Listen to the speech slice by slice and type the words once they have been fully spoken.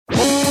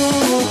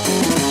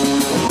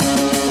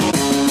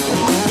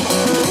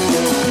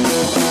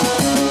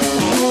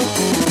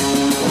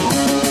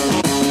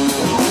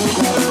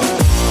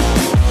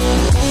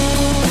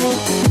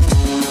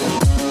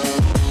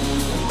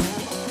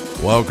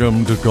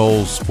Welcome to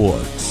Cole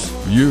Sports.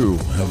 You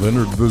have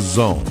entered the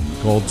zone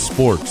called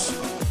sports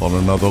on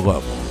another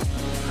level.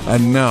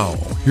 And now,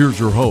 here's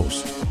your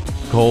host,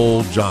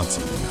 Cole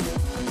Johnson.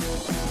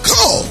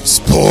 Cole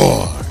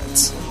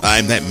Sports.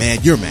 I'm that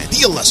man, your man,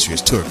 the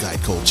illustrious tour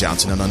guide Cole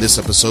Johnson. And on this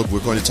episode, we're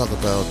going to talk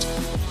about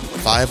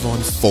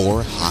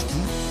 5-on-4 hockey.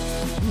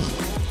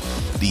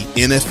 The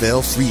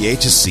NFL free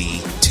agency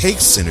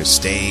takes center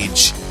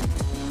stage.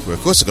 We're,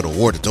 of course, going to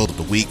award Adult of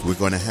the Week. We're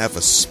going to have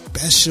a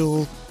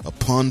special,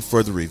 upon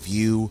further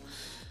review,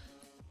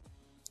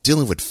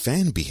 dealing with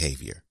fan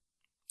behavior.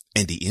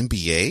 And the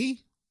NBA?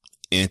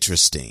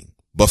 Interesting.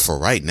 But for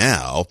right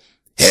now,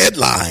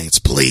 headlines,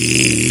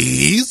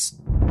 please.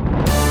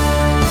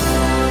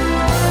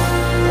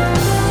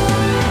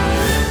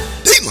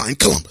 Dateline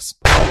Columbus.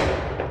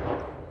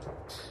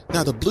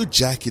 Now, the Blue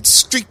Jackets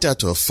streaked out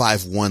to a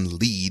 5-1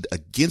 lead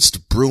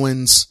against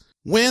Bruins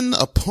when,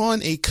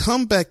 upon a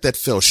comeback that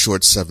fell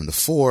short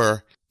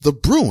 7-4, the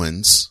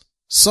Bruins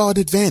saw an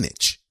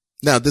advantage.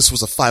 Now, this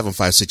was a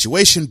 5-on-5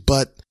 situation,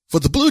 but for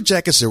the Blue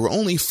Jackets, there were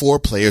only 4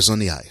 players on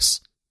the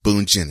ice.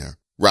 Boone Jenner,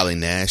 Riley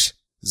Nash,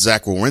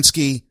 Zach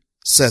Werenski,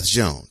 Seth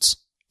Jones.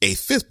 A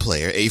 5th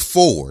player, a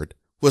forward,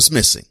 was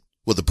missing.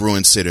 Well, the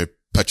Bruins center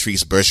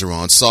Patrice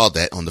Bergeron saw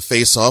that on the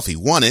face-off. He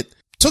won it,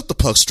 took the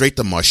puck straight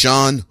to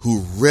Marchand,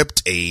 who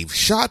ripped a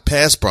shot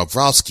past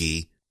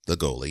Bobrovsky, the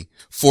goalie,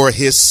 for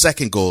his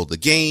 2nd goal of the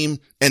game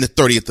and the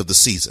 30th of the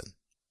season.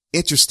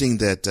 Interesting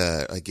that,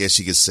 I guess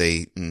you could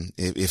say,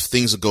 if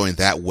things are going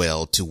that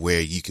well to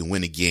where you can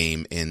win a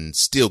game and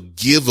still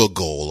give a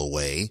goal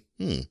away,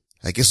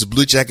 I guess the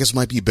Blue Jackets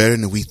might be better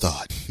than we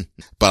thought.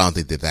 But I don't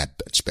think they're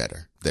that much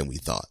better than we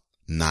thought.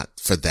 Not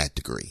for that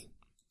degree.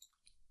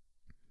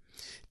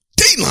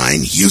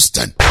 Dateline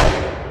Houston.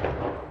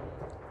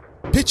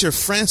 Pitcher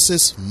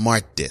Francis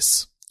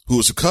Martes, who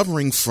was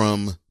recovering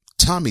from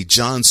Tommy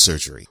John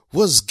surgery,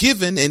 was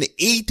given an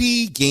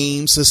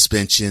 80-game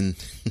suspension,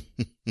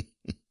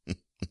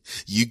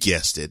 you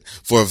guessed it,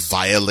 for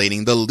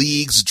violating the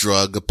league's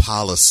drug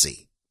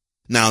policy.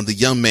 Now, the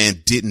young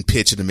man didn't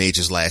pitch in the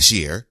majors last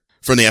year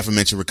from the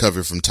aforementioned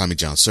recovery from Tommy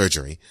John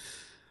surgery,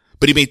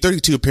 but he made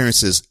 32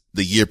 appearances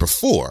the year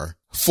before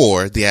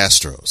for the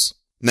Astros.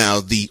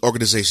 Now, the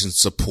organization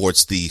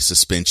supports the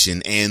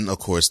suspension and, of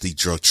course, the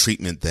drug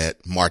treatment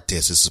that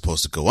Martes is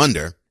supposed to go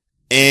under,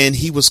 and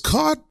he was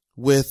caught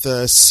with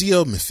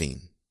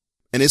Ciomorphine,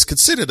 and is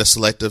considered a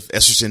selective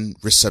estrogen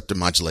receptor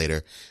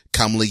modulator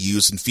commonly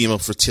used in female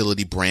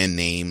fertility brand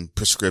name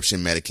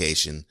prescription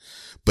medication,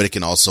 but it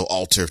can also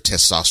alter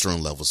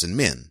testosterone levels in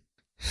men.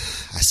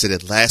 I said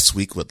it last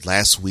week with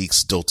last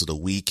week's Dolt of the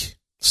Week,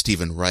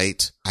 Stephen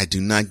Wright. I do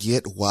not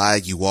get why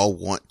you all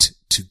want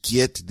to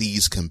get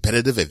these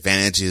competitive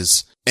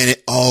advantages, and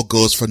it all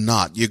goes for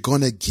naught. You're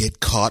going to get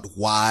caught.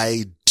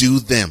 Why do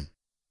them?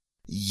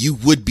 You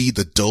would be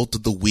the Dolt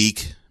of the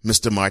Week,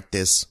 Mr.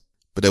 Martes,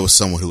 but there was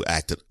someone who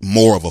acted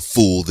more of a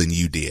fool than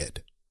you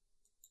did.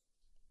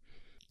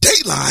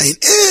 Dateline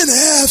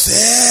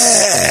NFL.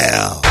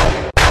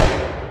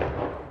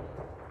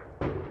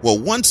 Well,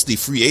 once the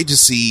free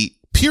agency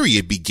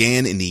period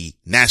began in the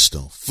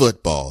National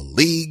Football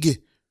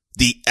League,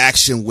 the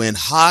action went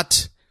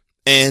hot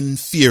and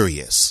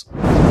furious.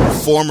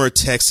 Former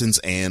Texans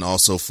and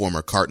also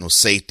former Cardinals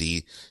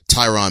safety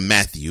Tyrann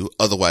Mathieu,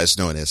 otherwise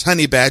known as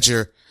Honey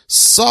Badger,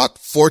 sought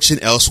fortune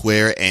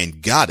elsewhere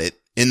and got it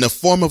in the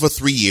form of a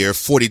 3-year,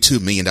 $42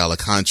 million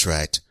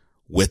contract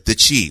with the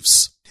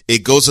Chiefs.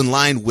 It goes in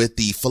line with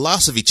the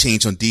philosophy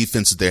change on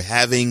defense that they're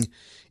having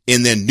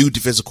in their new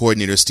defensive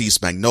coordinator, Steve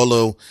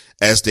Spagnuolo,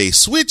 as they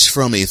switch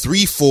from a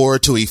 3-4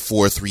 to a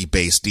 4-3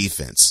 base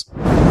defense.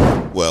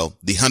 Well,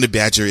 the Honey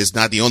Badger is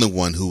not the only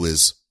one who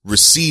is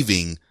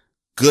receiving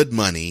good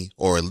money,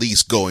 or at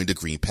least going to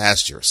green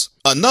pastures.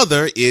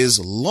 Another is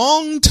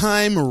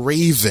longtime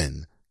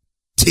Raven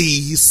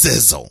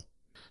T-Sizzle,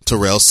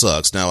 Terrell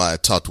Suggs. Now, I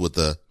talked with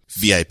a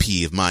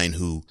VIP of mine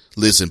who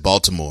lives in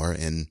Baltimore,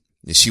 and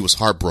she was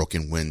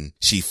heartbroken when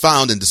she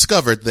found and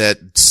discovered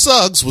that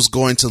Suggs was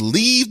going to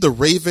leave the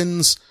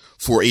Ravens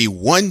for a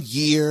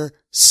 1-year,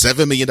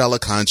 $7 million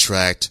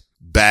contract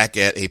back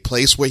at a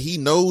place where he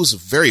knows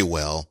very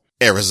well,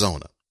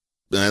 Arizona.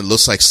 And it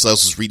looks like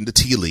Suggs was reading the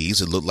tea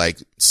leaves. It looked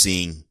like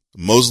seeing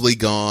Mosley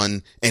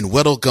gone and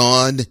Weddle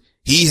gone.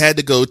 He had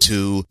to go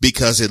too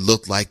because it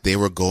looked like they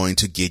were going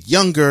to get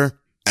younger,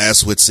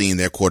 as with seeing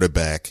their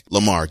quarterback,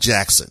 Lamar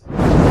Jackson.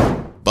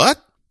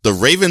 But the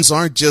Ravens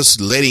aren't just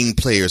letting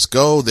players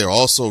go. They're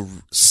also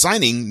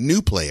signing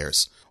new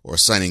players, or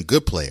signing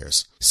good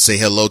players. Say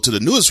hello to the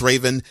newest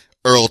Raven,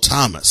 Earl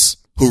Thomas,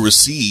 who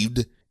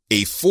received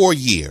a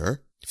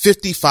 4-year,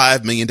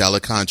 $55 million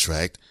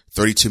contract,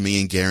 $32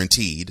 million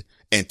guaranteed,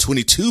 and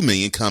 $22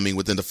 million coming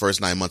within the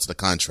first 9 months of the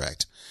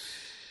contract.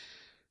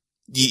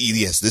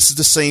 Yes, this is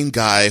the same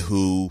guy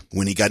who,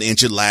 when he got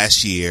injured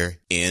last year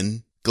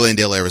in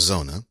Glendale,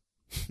 Arizona,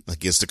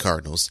 against the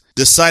Cardinals,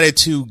 decided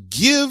to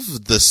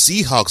give the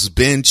Seahawks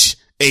bench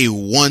a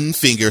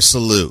one-finger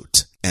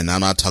salute. And I'm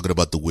not talking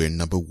about the weird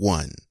number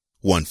one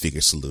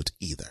finger salute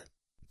either.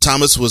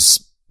 Thomas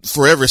was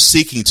forever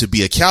seeking to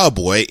be a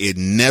cowboy, it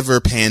never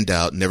panned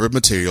out, never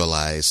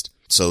materialized.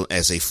 So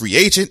as a free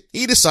agent,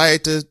 he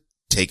decided to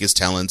take his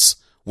talents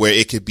where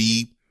it could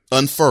be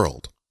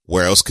unfurled.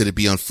 Where else could it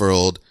be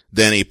unfurled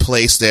than a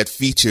place that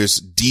features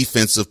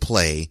defensive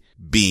play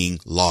being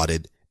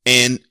lauded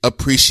and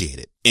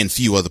appreciated in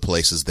few other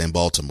places than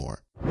Baltimore?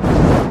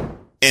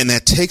 And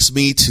that takes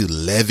me to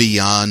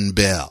Le'Veon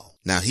Bell.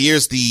 Now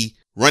here's the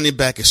running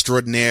back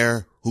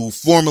extraordinaire who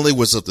formerly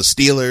was of the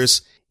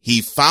Steelers.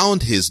 He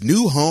found his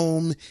new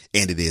home,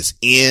 and it is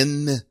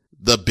in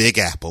the Big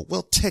Apple.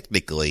 Well,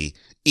 technically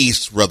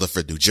East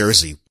Rutherford, New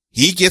Jersey.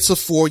 He gets a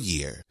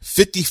 4-year,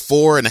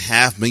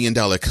 $54.5 million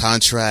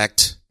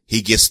contract.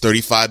 He gets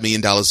 $35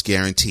 million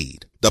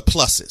guaranteed. The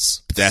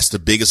pluses. That's the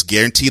biggest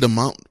guaranteed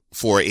amount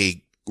for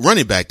a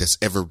running back that's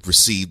ever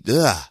received.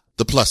 The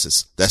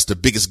pluses. That's the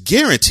biggest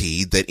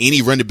guarantee that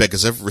any running back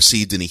has ever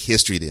received in the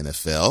history of the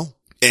NFL.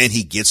 And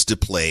he gets to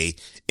play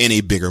in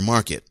a bigger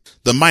market.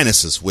 The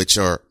minuses, which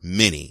are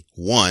many.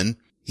 1,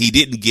 he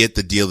didn't get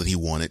the deal that he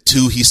wanted.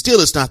 2, he still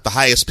is not the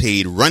highest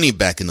paid running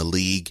back in the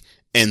league.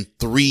 And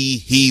 3,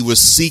 he was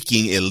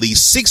seeking at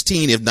least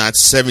 16, if not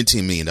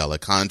 $17 million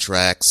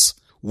contracts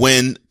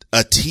when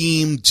a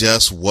team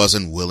just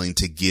wasn't willing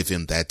to give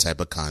him that type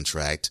of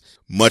contract,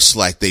 much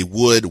like they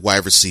would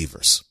wide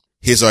receivers.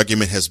 His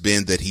argument has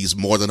been that he's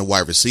more than a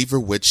wide receiver,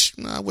 which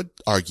I would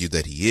argue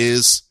that he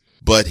is,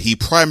 but he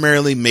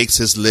primarily makes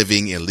his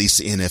living, at least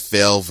the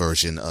NFL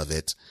version of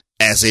it,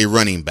 as a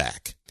running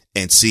back.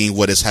 And seeing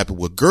what has happened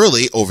with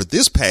Gurley over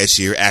this past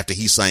year after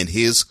he signed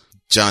his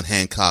John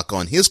Hancock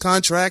on his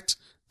contract,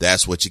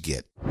 that's what you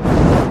get.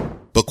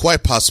 But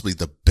quite possibly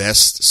the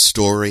best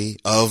story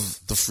of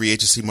the free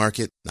agency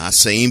market, not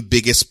saying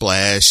biggest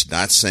splash,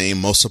 not saying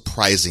most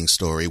surprising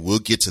story. We'll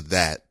get to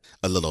that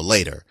a little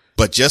later.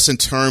 But just in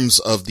terms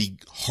of the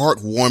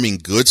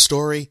heartwarming good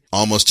story,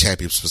 almost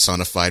champions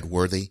personified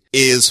worthy,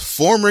 is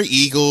former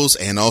Eagles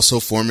and also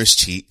former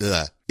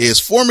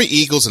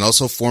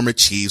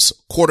Chiefs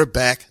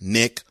quarterback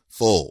Nick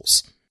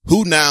Foles,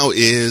 who now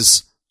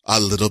is a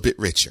little bit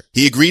richer.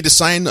 He agreed to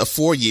sign a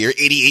 4-year,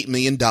 $88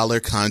 million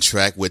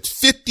contract with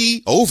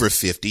over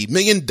 $50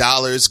 million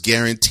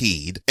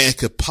guaranteed, and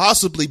could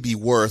possibly be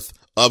worth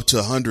up to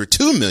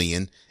 $102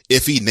 million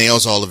if he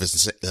nails all of his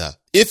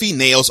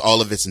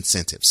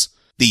incentives.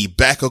 The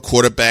backup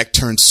quarterback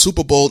turned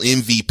Super Bowl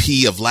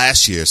MVP of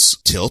last year's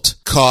tilt,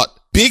 caught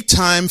big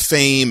time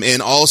fame,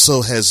 and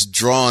also has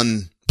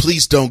drawn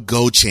please don't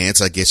go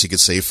chants, I guess you could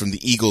say, from the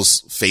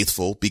Eagles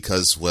faithful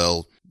because,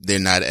 well, they're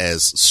not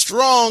as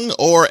strong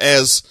or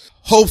as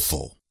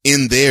hopeful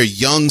in their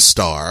young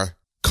star,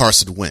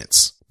 Carson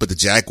Wentz. But the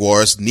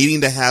Jaguars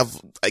needing to have,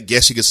 I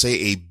guess you could say,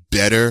 a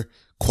better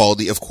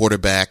quality of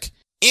quarterback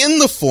in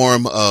the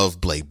form of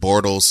Blake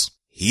Bortles.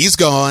 He's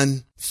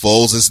gone.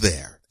 Foles is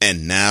there.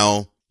 And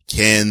now,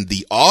 can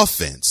the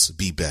offense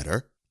be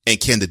better? And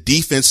can the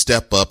defense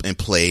step up and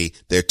play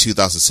their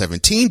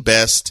 2017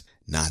 best,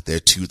 not their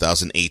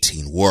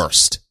 2018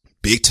 worst?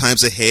 Big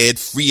times ahead.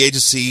 Free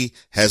agency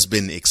has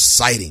been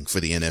exciting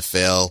for the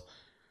NFL,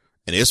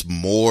 and there's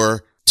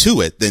more to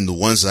it than the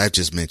ones that I've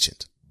just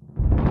mentioned.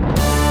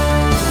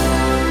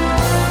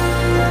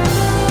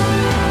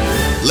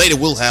 Later,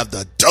 we'll have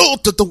the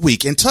dolt of the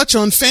week and touch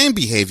on fan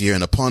behavior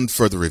and upon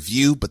further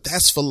review, but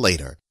that's for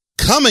later.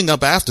 Coming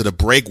up after the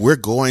break, we're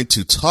going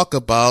to talk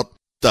about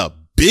the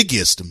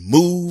biggest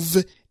move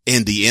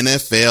in the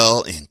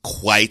NFL in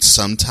quite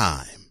some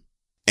time.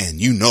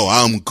 And you know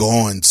I'm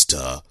going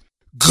to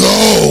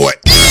go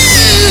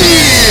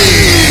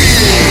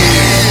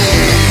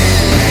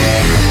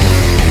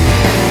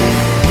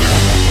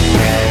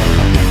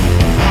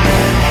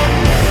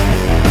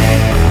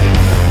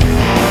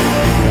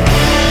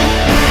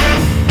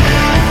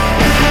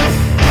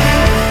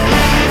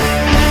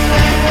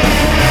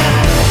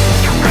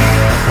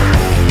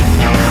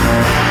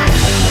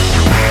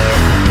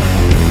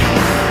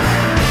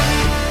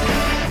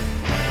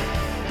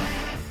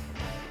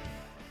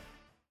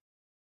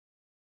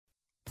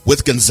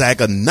With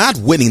Gonzaga not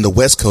winning the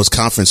West Coast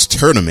Conference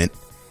tournament,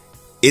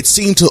 it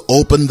seemed to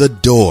open the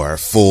door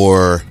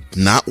for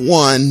not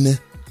one,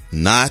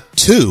 not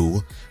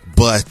two,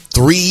 but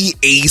 3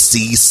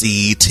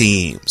 ACC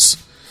teams.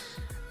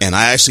 And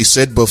I actually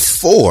said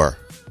before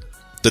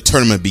the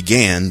tournament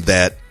began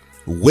that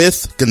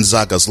with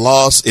Gonzaga's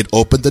loss, it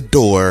opened the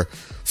door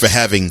for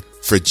having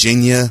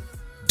Virginia,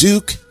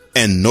 Duke,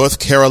 and North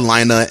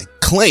Carolina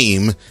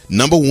claim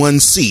number 1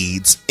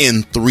 seeds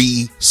in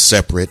 3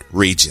 separate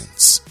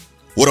regions.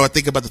 What do I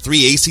think about the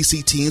 3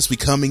 ACC teams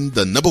becoming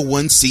the number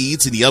 1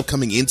 seeds in the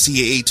upcoming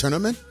NCAA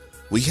tournament?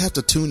 Well, you have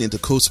to tune into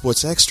Code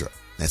Sports Extra.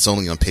 That's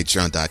only on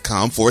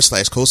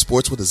patreon.com/Code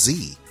Sports with a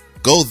Z.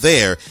 Go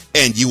there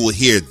and you will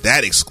hear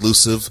that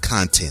exclusive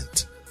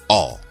content,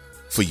 all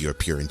for your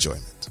pure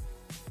enjoyment.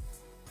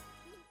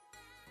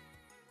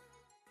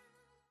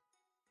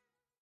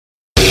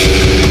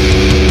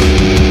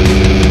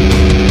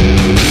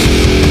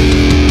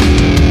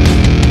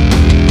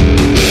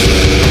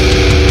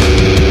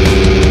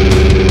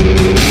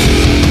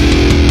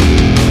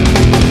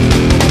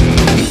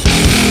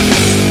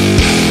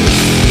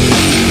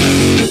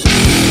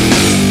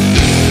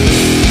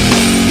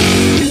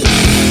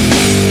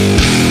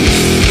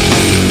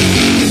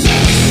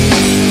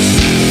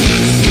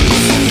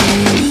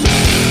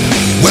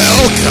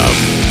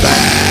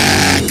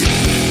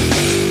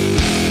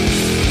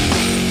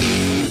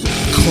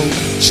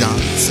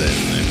 Johnson,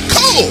 and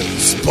Cole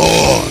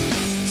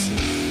Sports.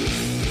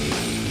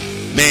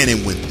 Man,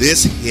 and when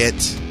this hit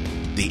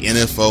the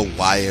NFL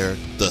wire,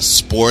 the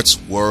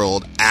sports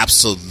world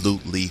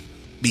absolutely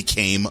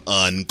became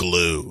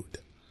unglued.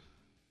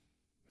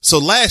 So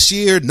last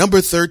year, number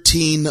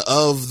 13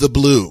 of the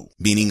blue,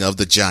 meaning of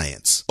the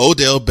Giants,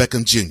 Odell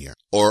Beckham Jr.,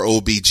 or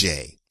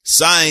OBJ,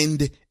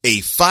 signed a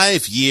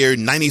 5-year,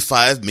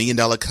 $95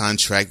 million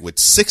contract with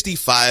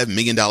 $65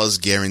 million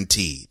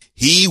guaranteed.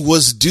 He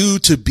was due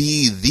to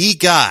be the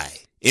guy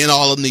in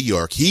all of New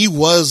York. He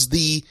was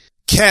the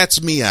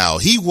cat's meow.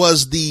 He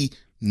was the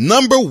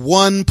number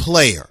one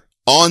player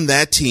on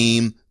that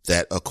team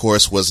that, of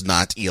course, was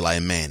not Eli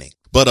Manning.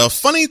 But a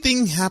funny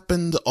thing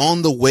happened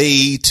on the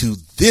way to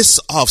this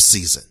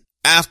offseason.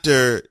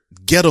 After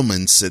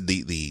Gettleman said,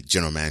 the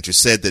general manager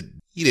said that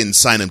he didn't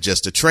sign him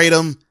just to trade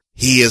him.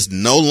 He is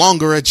no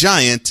longer a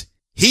Giant.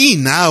 He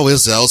now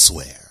is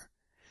elsewhere.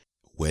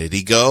 Where did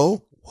he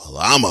go? Well,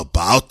 I'm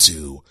about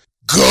to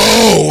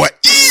go.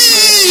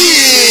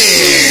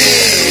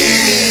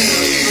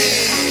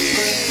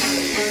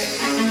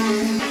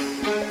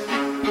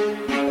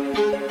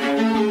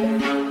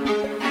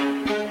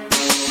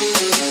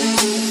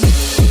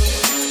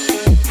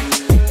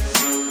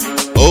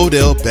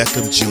 Odell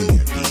Beckham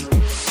Jr.,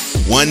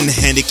 the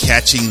one-handed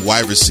catching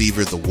wide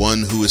receiver, the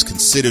one who is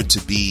considered to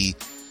be,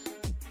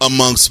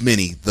 amongst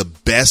many, the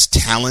best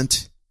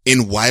talent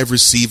in wide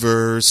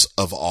receivers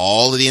of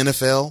all of the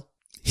NFL.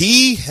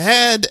 He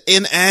had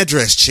an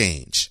address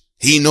change.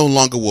 He no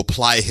longer will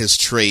ply his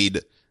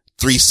trade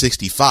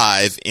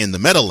 365 in the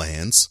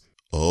Meadowlands.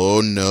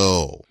 Oh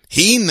no.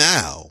 He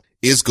now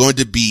is going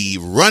to be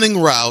running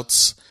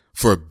routes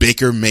for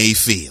Baker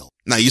Mayfield.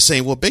 Now you're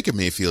saying, well, Baker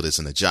Mayfield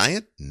isn't a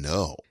Giant?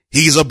 No.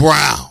 He's a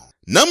Brown.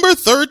 Number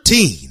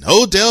 13,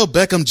 Odell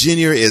Beckham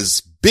Jr.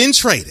 is been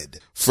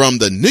traded from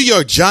the New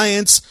York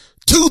Giants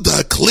to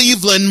the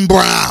Cleveland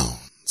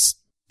Browns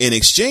in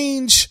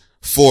exchange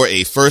for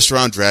a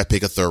first-round draft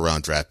pick, a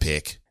third-round draft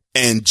pick,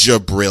 and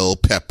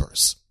Jabril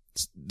Peppers,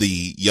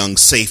 the young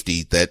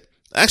safety that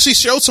actually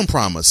showed some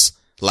promise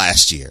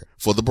last year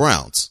for the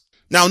Browns.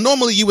 Now,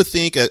 normally you would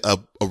think a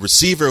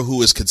receiver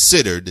who is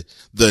considered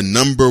the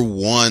number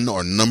 1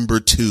 or number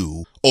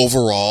 2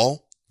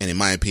 overall, and in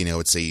my opinion, I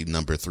would say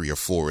number 3 or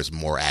 4 is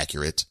more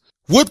accurate,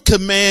 would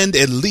command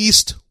at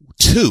least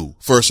 2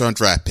 first-round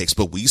draft picks.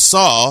 But we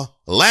saw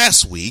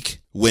last week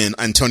when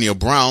Antonio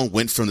Brown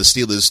went from the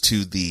Steelers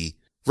to the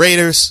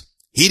Raiders,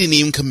 he didn't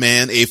even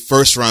command a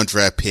first-round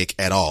draft pick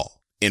at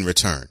all in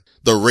return.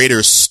 The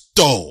Raiders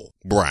stole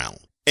Brown.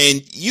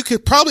 And you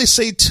could probably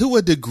say to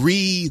a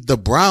degree the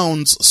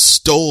Browns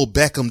stole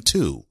Beckham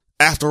too.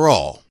 After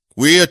all,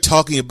 we are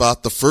talking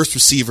about the first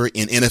receiver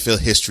in NFL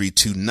history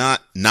to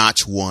not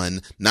notch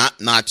 1,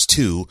 not notch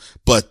 2,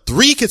 but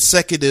 3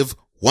 consecutive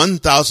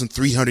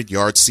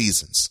 1,300-yard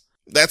seasons.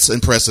 That's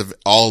impressive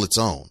all its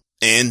own.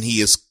 And he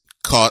has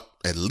caught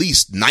at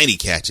least 90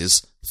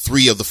 catches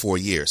 3 of the 4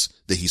 years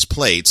that he's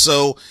played.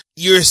 So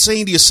you're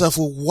saying to yourself,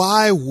 well,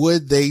 why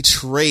would they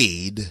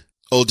trade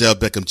Odell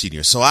Beckham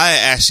Jr.? So I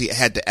actually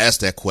had to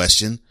ask that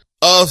question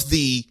of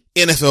the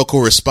NFL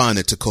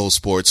correspondent to Cole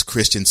Sports,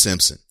 Christian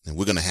Simpson. And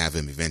we're going to have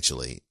him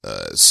eventually,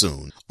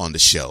 soon on the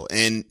show.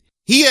 And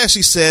he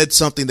actually said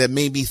something that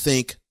made me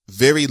think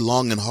very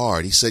long and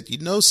hard. He said, you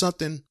know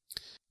something?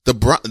 He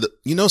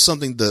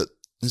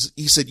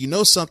said,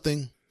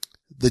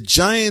 the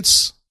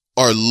Giants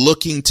are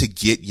looking to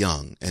get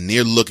young and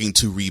they're looking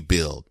to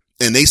rebuild.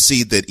 And they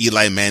see that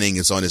Eli Manning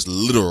is on his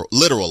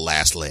literal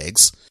last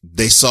legs.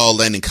 They saw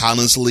Landon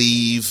Collins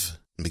leave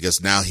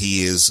because now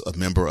he is a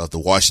member of the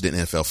Washington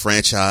NFL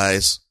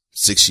franchise.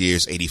 6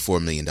 years,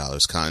 $84 million.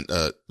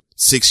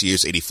 6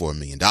 years, $84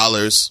 million.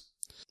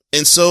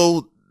 And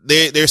so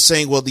they're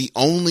saying, well, the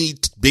only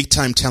big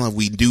time talent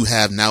we do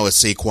have now is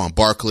Saquon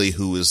Barkley,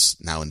 who is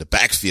now in the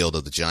backfield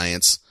of the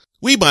Giants.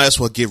 We might as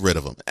well get rid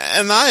of him.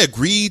 And I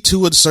agree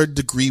to a certain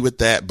degree with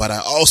that, but I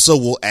also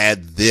will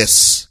add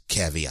this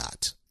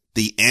caveat.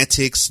 The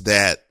antics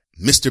that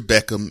Mr.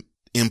 Beckham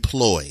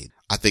employed,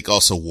 I think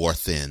also wore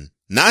thin,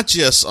 not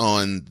just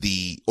on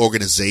the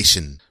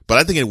organization, but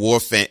I think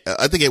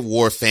it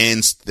wore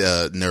fans'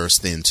 nerves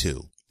thin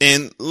too.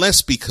 And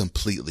let's be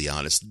completely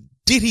honest.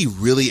 Did he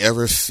really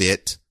ever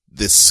fit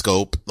this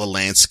scope, the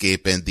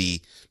landscape, and the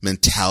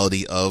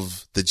mentality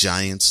of the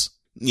Giants?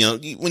 You know,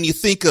 when you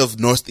think of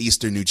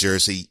northeastern New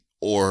Jersey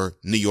or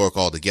New York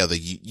altogether,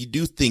 you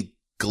do think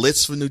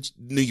glitz for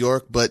New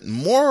York, but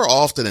more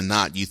often than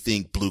not, you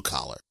think blue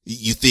collar.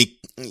 You think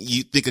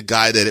a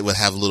guy that it would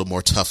have a little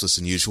more toughness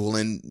than usual.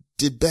 And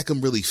did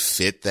Beckham really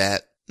fit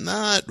that?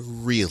 Not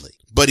really.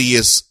 But he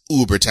is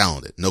uber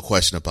talented. No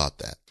question about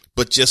that.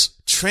 But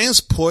just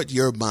transport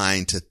your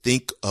mind to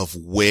think of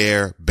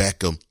where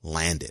Beckham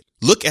landed.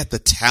 Look at the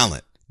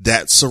talent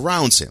that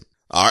surrounds him.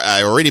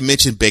 I already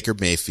mentioned Baker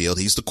Mayfield.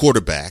 He's the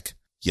quarterback,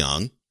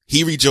 young.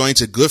 He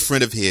rejoins a good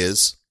friend of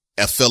his,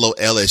 a fellow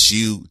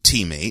LSU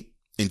teammate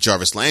in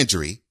Jarvis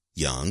Landry,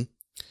 young.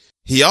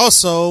 He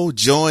also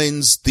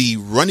joins the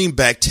running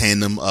back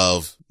tandem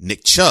of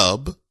Nick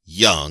Chubb,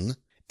 young,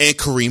 and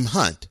Kareem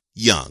Hunt,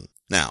 young.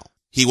 Now,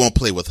 he won't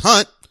play with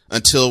Hunt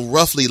until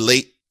roughly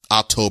late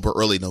October,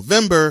 early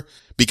November,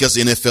 because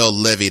the NFL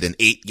levied an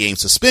 8-game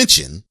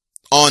suspension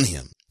on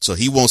him. So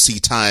he won't see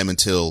time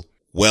until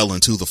well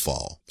into the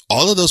fall.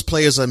 All of those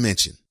players I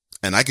mentioned,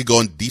 and I could go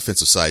on the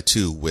defensive side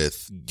too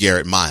with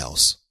Garrett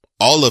Miles,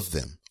 all of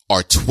them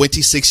are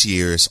 26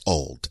 years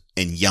old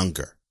and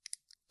younger.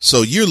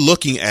 So you're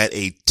looking at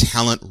a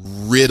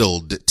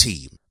talent-riddled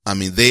team. I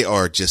mean, they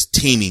are just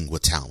teeming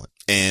with talent.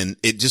 And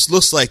it just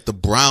looks like the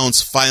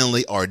Browns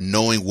finally are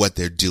knowing what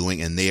they're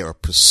doing, and they are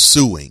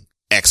pursuing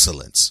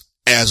excellence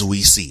as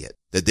we see it.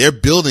 That they're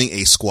building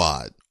a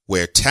squad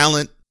where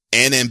talent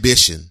and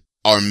ambition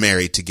are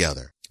married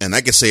together. And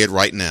I can say it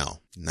right now.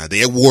 Now,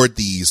 they award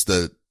these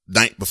the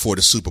night before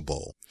the Super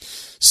Bowl.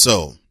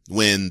 So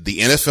when the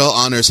NFL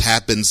honors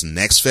happens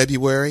next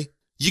February,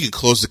 you can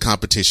close the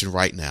competition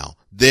right now.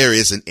 There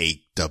isn't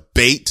a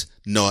debate.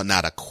 No,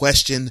 not a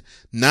question,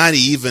 not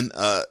even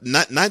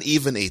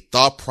a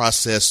thought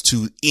process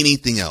to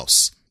anything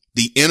else.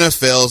 The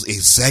NFL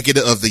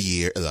Executive of the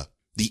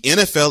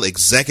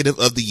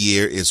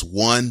Year is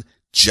one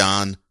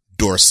John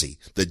Dorsey,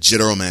 the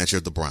general manager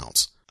of the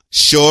Browns.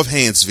 Show of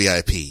hands,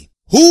 VIP.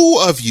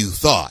 Who of you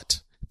thought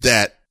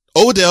that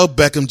Odell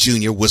Beckham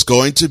Jr. was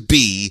going to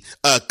be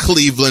a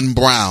Cleveland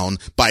Brown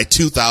by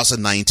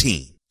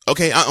 2019?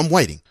 Okay, I'm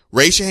waiting.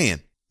 Raise your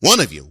hand.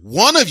 One of you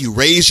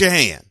raise your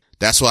hand.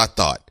 That's what I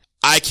thought.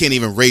 I can't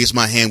even raise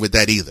my hand with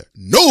that either.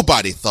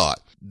 Nobody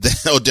thought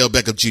that Odell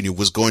Beckham Jr.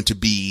 was going to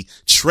be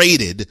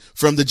traded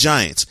from the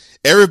Giants.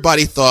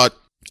 Everybody thought,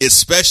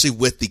 especially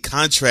with the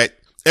contract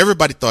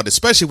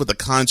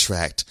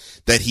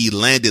that he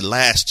landed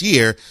last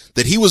year,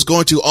 that he was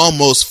going to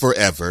almost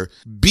forever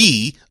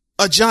be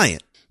a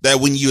Giant. That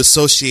when you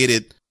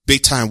associated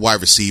big time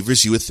wide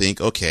receivers, you would think,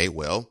 okay,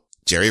 well,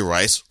 Jerry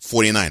Rice,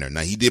 49er.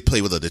 Now he did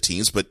play with other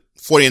teams, but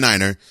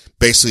 49er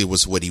basically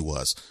was what he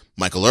was.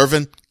 Michael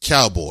Irvin,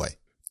 Cowboy.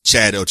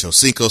 Chad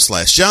Ochocinco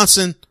 /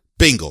 Johnson,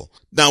 Bengal.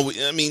 Now,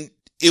 I mean,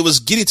 it was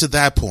getting to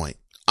that point.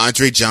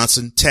 Andre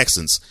Johnson,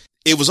 Texans.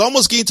 It was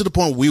almost getting to the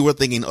point where we were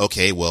thinking,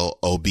 okay, well,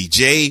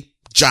 OBJ,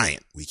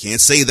 Giant. We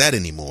can't say that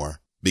anymore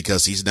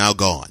because he's now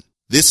gone.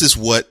 This is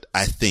what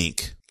I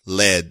think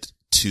led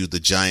to the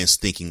Giants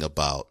thinking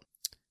about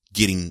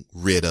getting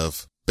rid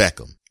of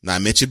Beckham. Now, I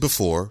mentioned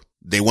before,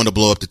 they want to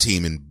blow up the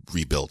team and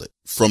rebuild it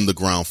from the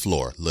ground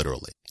floor,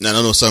 literally. Now,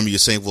 I know some of you are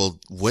saying, well,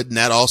 wouldn't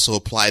that also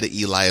apply to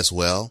Eli as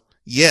well?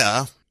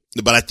 Yeah,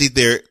 but I think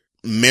they're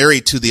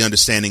married to the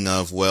understanding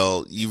of,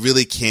 well, you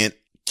really can't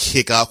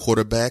kick out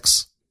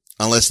quarterbacks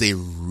unless they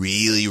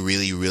really,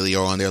 really, really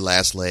are on their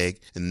last leg.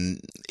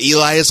 And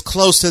Eli is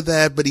close to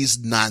that, but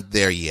he's not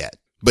there yet.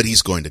 But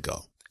he's going to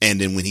go. And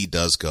then when he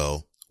does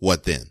go,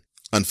 what then?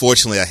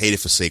 Unfortunately, I hate it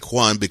for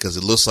Saquon because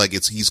it looks like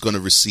he's going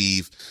to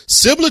receive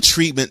similar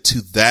treatment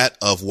to that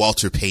of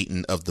Walter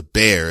Payton of the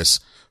Bears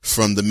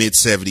from the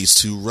mid-'70s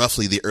to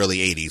roughly the early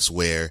 '80s,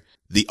 where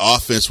the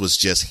offense was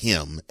just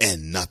him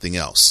and nothing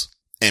else.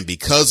 And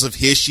because of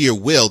his sheer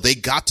will, they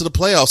got to the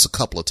playoffs a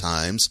couple of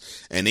times,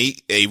 and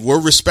they were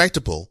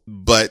respectable,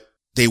 but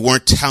they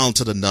weren't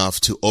talented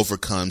enough to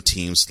overcome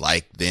teams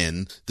like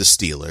then the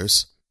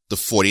Steelers, the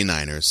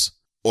 49ers,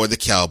 or the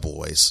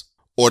Cowboys,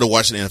 or the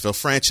Washington NFL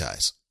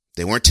franchise.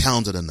 They weren't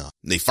talented enough.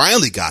 They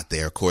finally got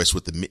there, of course,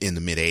 in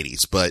the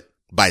mid-'80s, but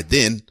by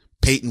then,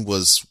 Peyton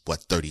was,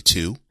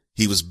 32?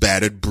 He was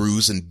battered,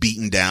 bruised, and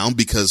beaten down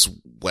because,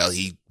 well,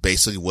 he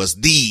basically was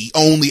the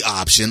only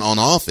option on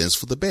offense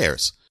for the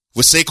Bears.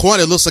 With Saquon,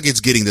 it looks like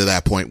it's getting to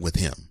that point with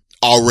him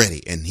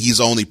already, and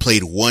he's only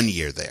played 1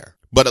 year there.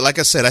 But like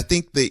I said, I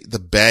think the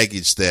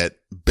baggage that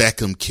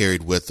Beckham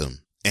carried with him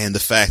and the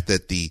fact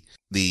that the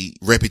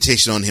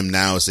reputation on him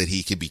now is that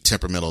he can be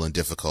temperamental and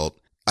difficult,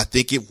 I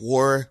think it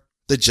wore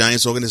the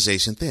Giants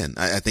organization thin.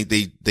 I think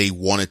they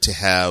wanted to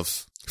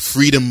have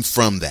freedom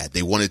from that.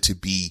 They wanted to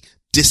be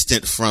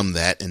distant from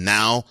that. And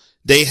now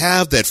they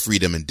have that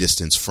freedom and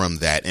distance from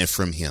that and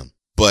from him.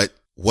 But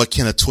what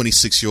can a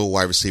 26-year-old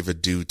wide receiver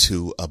do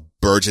to a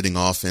burgeoning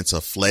offense,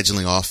 a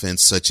fledgling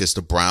offense such as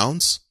the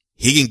Browns?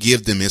 He can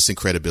give them instant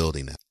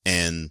credibility now.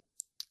 And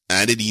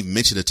I didn't even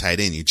mention the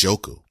tight end,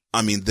 Njoku.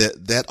 I mean,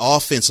 that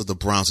offense of the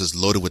Browns is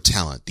loaded with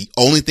talent. The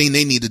only thing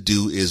they need to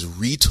do is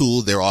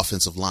retool their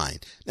offensive line.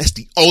 That's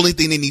the only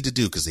thing they need to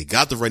do because they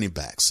got the running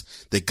backs.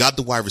 They got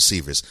the wide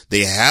receivers.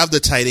 They have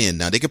the tight end.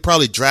 Now, they could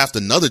probably draft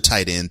another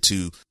tight end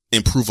to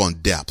improve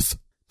on depth.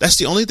 That's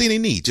the only thing they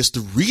need, just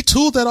to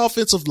retool that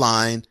offensive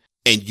line,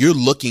 and you're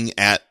looking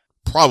at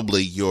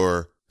probably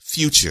your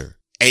future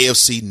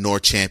AFC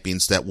North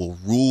champions that will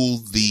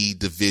rule the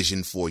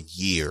division for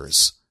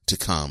years to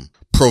come,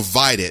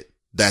 provided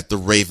that the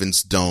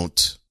Ravens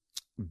don't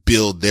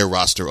build their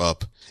roster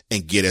up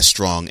and get as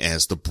strong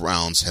as the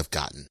Browns have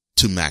gotten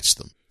to match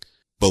them.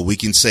 But we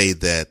can say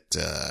that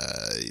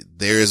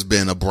there has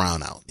been a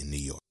brownout in New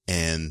York,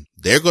 and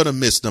they're going to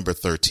miss number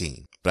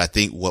 13. But I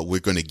think what we're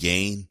going to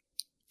gain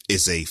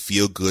is a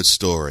feel-good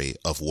story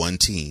of one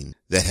team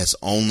that has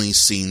only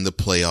seen the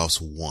playoffs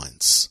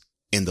once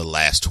in the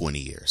last 20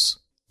 years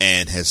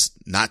and has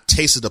not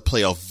tasted a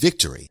playoff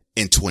victory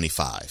in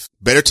 25.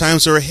 Better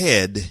times are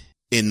ahead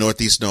in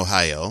Northeastern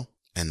Ohio,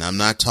 and I'm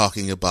not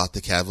talking about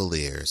the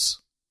Cavaliers.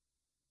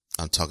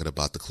 I'm talking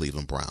about the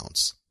Cleveland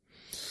Browns.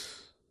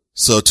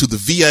 So to the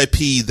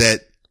VIP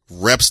that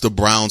reps the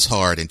Browns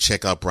hard, and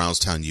check out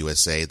Brownstown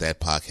USA.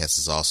 That podcast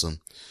is awesome.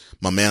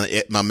 My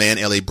man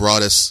L.A.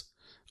 Broadus,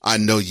 I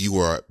know you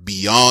are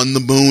beyond the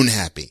moon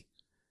happy.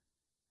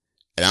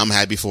 And I'm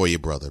happy for you,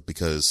 brother,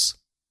 because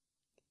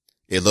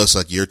it looks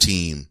like your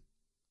team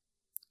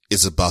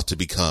is about to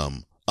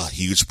become a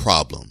huge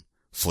problem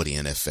for the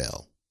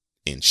NFL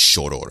in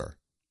short order.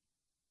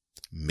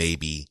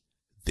 Maybe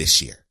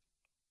this year.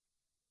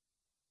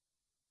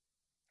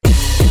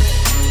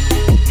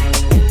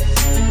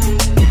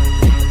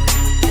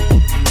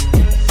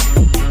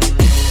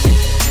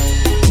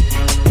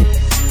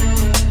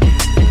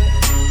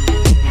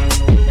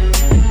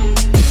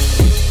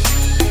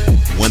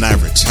 When I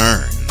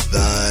return,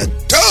 the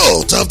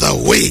Dolt of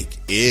the Week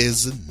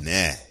is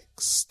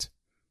next.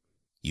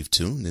 You've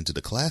tuned into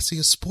the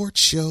classiest sports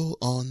show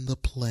on the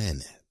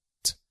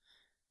planet.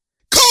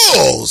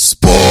 Cole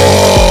Sport!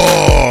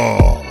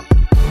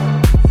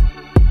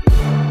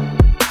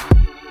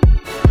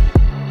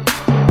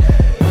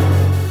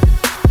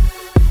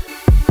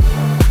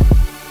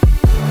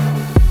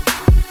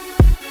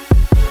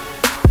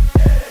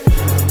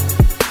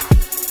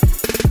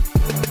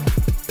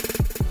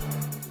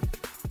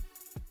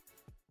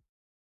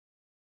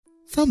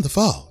 From the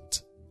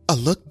vault, a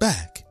look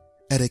back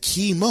at a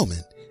key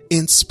moment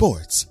in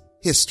sports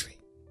history.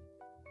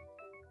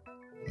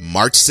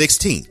 March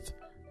 16th,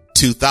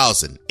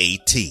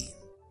 2018.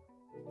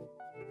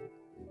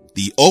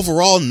 The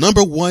overall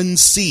number 1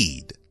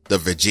 seed, the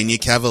Virginia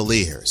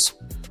Cavaliers,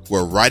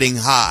 were riding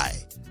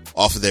high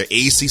off of their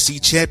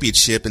ACC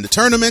championship in the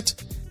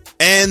tournament,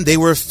 and they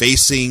were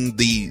facing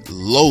the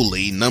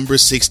lowly number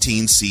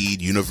 16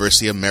 seed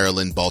University of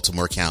Maryland,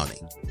 Baltimore County,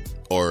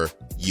 or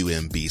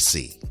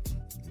UMBC.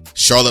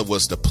 Charlotte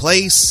was the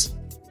place.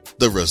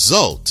 The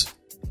result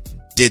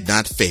did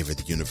not favor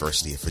the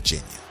University of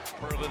Virginia.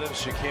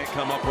 Superlatives, you can't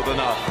come up with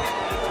enough.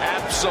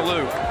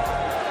 Absolute.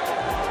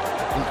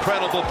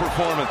 Incredible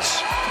performance.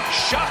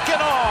 Shock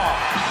and awe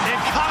in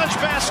college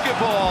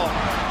basketball.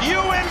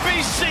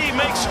 UMBC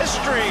makes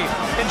history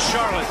in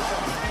Charlotte.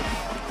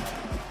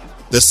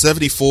 The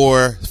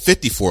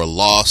 74-54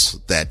 loss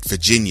that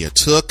Virginia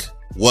took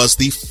was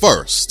the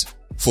first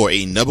for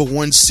a number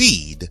 1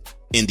 seed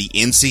in the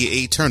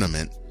NCAA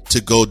tournament to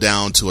go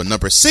down to a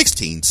number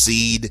 16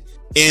 seed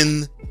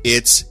in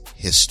its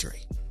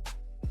history.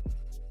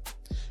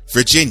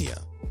 Virginia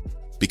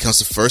becomes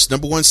the first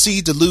number 1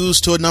 seed to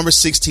lose to a number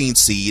 16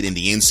 seed in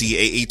the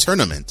NCAA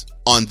tournament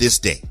on this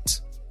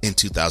date in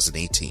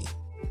 2018.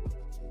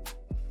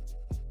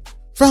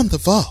 From the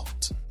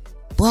vault,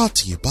 brought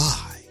to you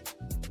by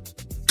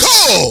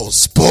Cole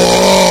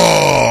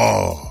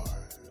Sport!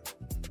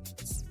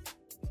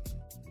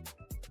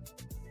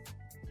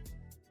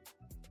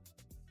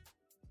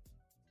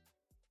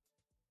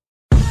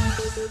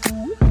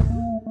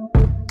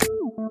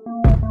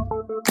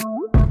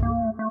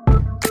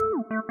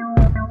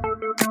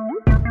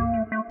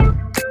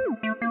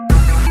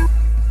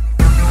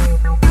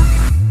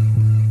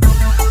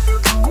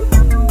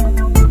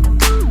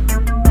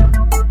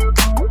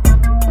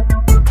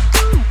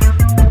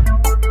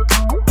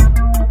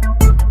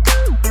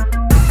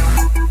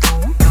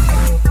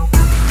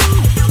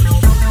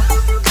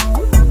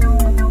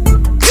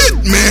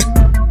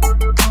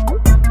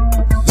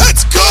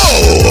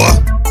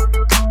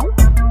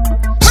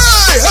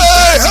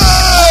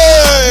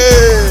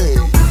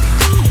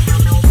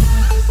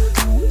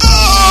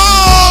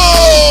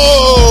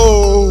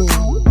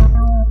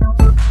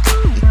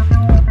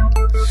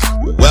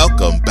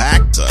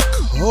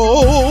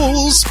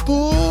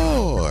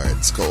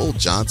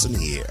 Johnson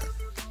here.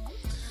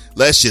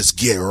 Let's just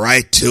get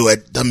right to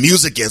it. The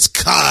music is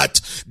cut.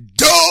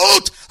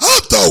 Dolt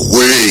of the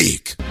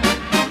Week.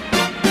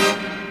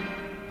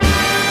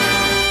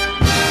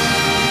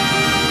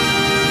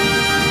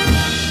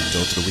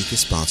 Dolt of the Week is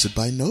sponsored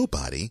by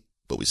nobody,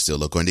 but we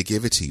still are going to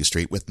give it to you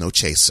straight with no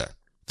chaser.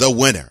 The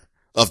winner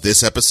of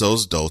this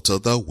episode's Dolt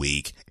of the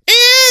Week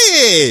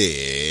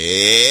is...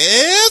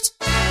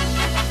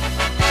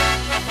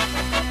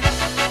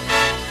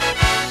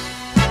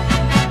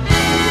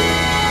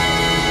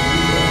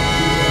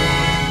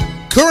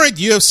 current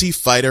UFC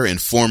fighter and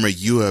former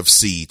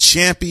UFC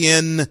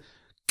champion,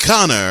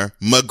 Conor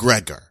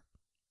McGregor.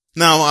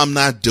 Now, I'm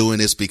not doing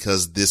this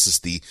because this is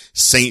the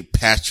St.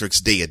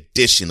 Patrick's Day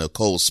edition of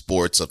Cole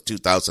Sports of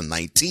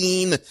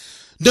 2019.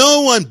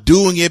 No, I'm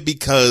doing it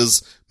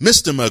because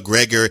Mr.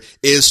 McGregor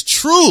is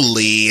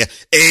truly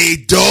a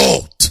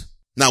dolt.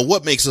 Now,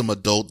 what makes him a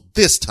dolt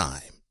this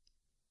time?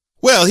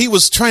 Well, he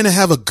was trying to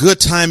have a good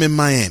time in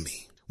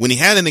Miami when he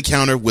had an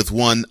encounter with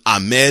one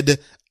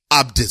Ahmed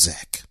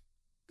Abdizek.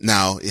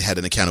 Now, it had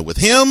an encounter with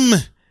him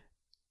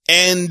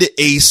and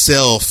a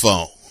cell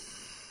phone.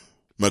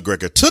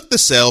 McGregor took the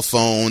cell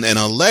phone and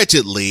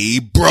allegedly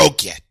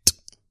broke it.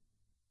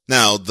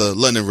 Now, the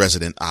London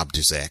resident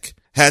Abdizek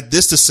had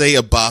this to say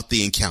about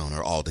the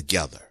encounter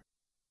altogether.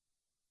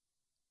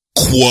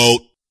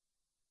 Quote,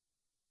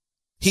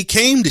 he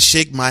came to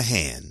shake my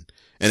hand,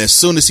 and as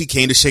soon as he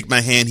came to shake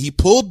my hand, he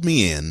pulled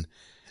me in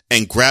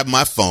and grabbed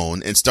my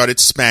phone and started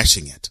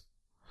smashing it.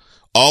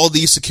 All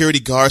these security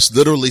guards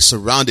literally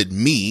surrounded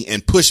me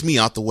and pushed me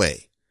out the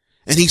way,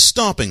 and he's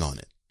stomping on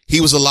it.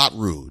 He was a lot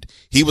rude.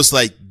 He was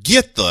like,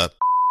 get the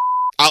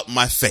out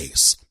my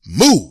face,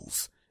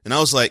 move. And I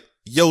was like,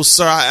 yo,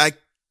 sir,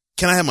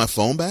 can I have my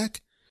phone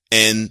back?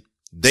 And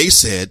they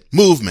said,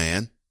 move,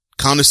 man.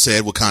 Connor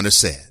said what Connor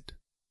said.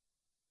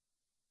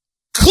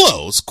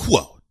 Close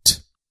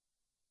quote.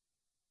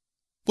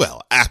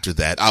 Well, after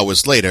that,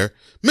 hours later,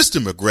 Mr.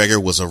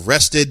 McGregor was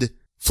arrested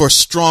for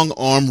strong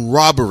arm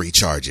robbery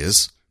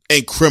charges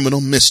and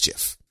criminal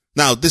mischief.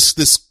 Now, this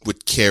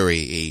would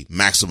carry a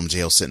maximum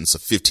jail sentence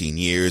of 15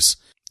 years,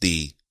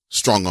 the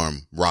strong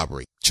arm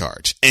robbery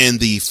charge, and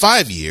the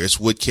 5 years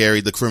would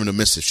carry the criminal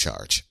mischief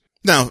charge.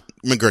 Now,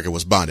 McGregor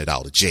was bonded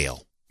out of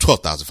jail,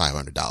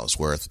 $12,500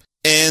 worth,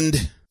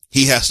 and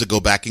he has to go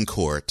back in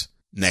court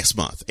next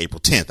month. April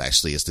 10th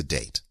actually is the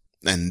date.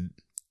 And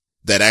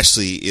that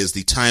actually is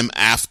the time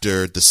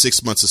after the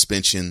 6-month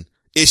suspension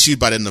issued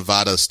by the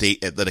Nevada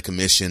State Athletic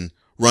Commission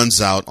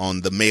runs out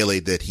on the melee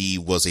that he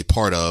was a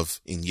part of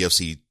in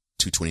UFC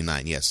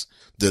 229. Yes.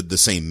 The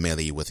same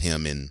melee with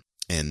him and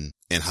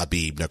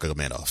Khabib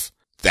Nurmagomedov.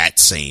 That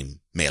same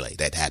melee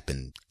that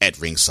happened at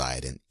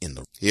ringside and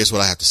here's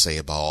what I have to say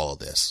about all of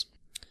this.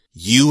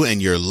 You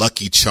and your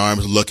Lucky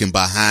Charms looking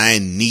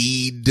behind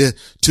need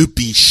to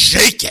be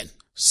shaken.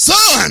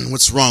 Son,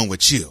 what's wrong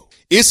with you?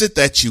 Is it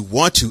that you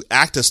want to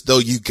act as though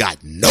you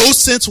got no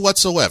sense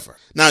whatsoever?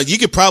 Now, you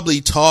could probably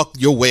talk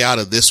your way out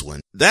of this one.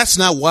 That's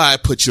not why I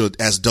put you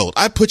as adult.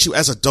 I put you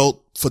as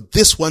adult for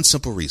this one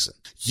simple reason.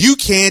 You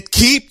can't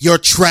keep your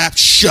trap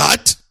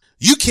shut.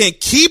 You can't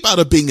keep out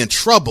of being in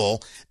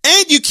trouble,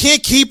 and you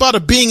can't keep out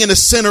of being in the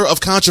center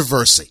of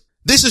controversy.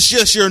 This is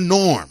just your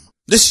norm.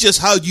 This is just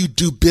how you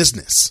do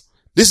business.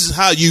 This is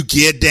how you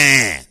get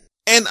down.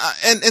 And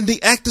the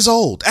act is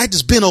old. Act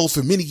has been old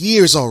for many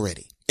years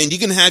already. And you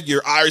can have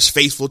your Irish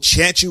faithful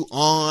chant you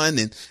on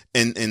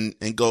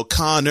and go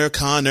Connor,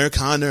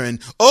 and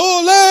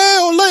ole,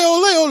 ole,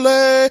 ole,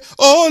 ole,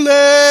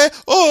 ole,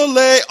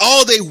 ole,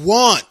 all they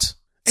want.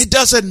 It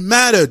doesn't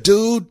matter,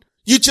 dude.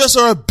 You just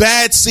are a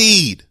bad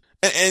seed.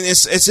 And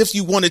it's as if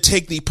you want to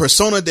take the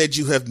persona that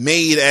you have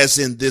made as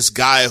in this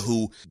guy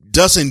who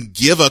doesn't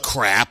give a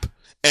crap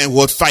and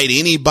would fight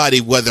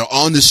anybody, whether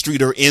on the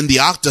street or in the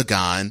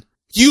octagon.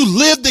 You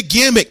live the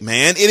gimmick,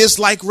 man. It is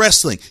like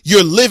wrestling.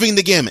 You're living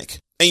the gimmick.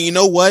 And you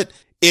know what?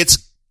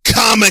 It's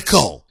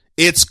comical.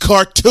 It's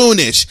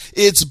cartoonish.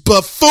 It's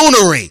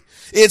buffoonery.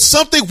 It's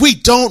something we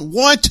don't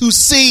want to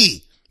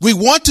see. We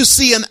want to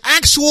see an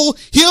actual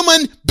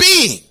human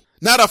being,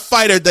 not a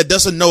fighter that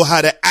doesn't know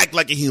how to act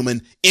like a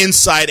human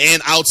inside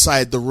and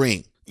outside the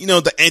ring. You know,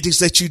 the antics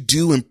that you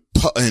do in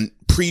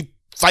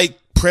pre-fight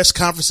press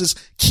conferences,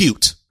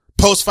 cute.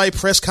 Post-fight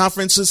press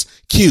conferences,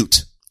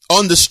 cute.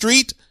 On the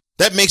street,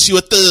 that makes you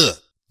a thug.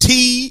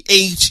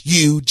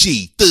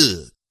 T-H-U-G,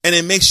 thug. And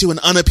it makes you an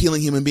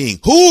unappealing human being.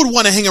 Who would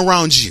want to hang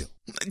around you?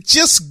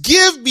 Just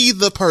give me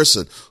the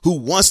person who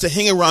wants to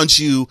hang around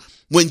you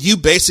when you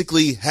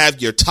basically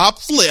have your top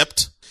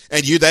flipped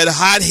and you're that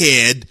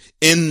hothead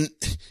in,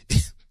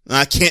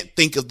 I can't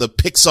think of the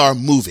Pixar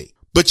movie,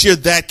 but you're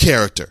that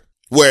character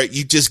where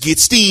you just get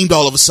steamed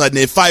all of a sudden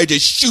and fire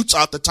just shoots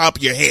out the top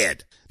of your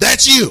head.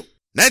 That's you.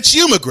 That's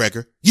you,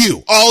 McGregor.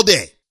 You all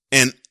day.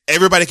 And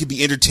everybody can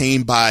be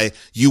entertained by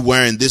you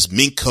wearing this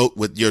mink coat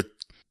with your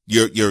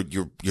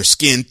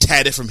skin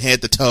tatted from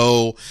head to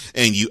toe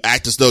and you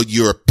act as though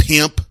you're a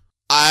pimp.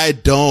 I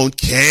don't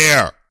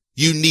care.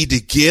 You need to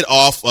get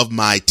off of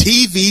my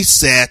TV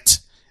set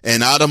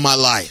and out of my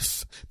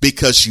life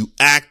because you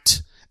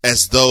act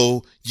as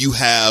though you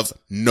have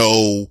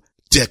no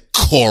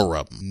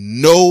decorum.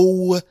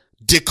 No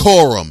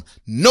decorum.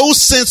 No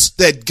sense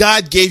that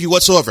God gave you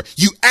whatsoever.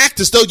 You act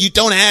as though you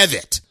don't have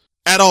it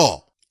at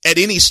all. At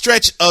any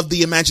stretch of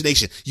the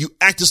imagination, you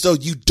act as though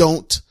you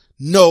don't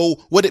know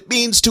what it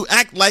means to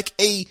act like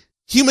a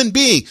human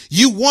being.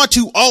 You want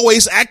to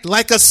always act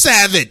like a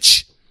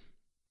savage.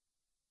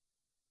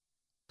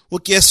 Well,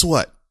 guess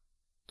what?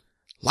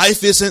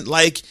 Life isn't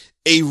like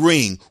a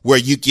ring where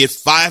you get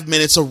 5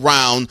 minutes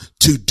around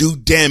to do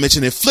damage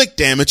and inflict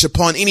damage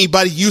upon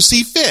anybody you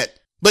see fit.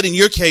 But in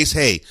your case,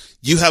 hey,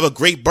 you have a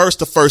great burst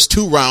the first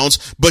 2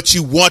 rounds, but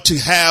you want to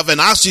have an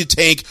oxygen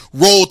tank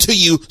roll to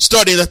you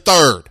starting the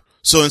third.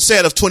 So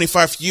instead of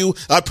 25 for you,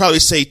 I'd probably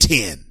say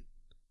 10.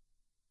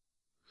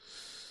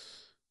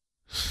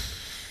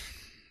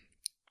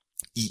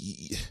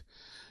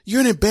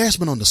 You're an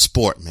embarrassment on the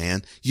sport,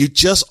 man. You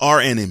just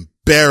are an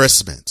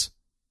embarrassment.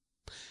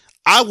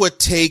 I would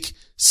take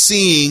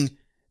seeing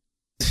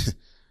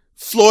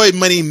Floyd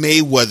Money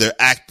Mayweather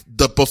act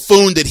the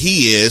buffoon that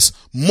he is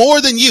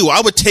more than you.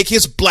 I would take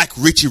his Black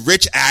Richie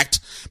Rich act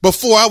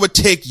before I would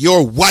take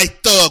your white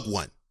thug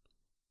one.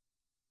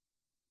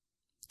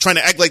 Trying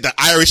to act like the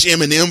Irish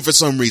Eminem for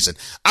some reason.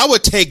 I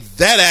would take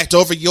that act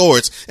over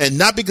yours, and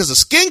not because of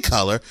skin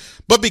color,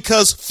 but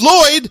because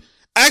Floyd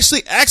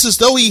actually acts as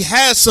though he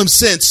has some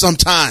sense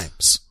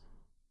sometimes.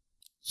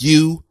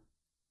 You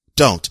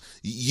don't.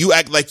 You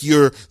act like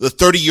you're the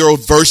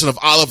 30-year-old version of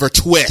Oliver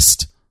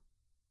Twist.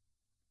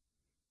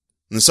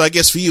 And so I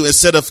guess for you,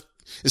 instead of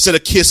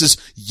kisses,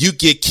 you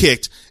get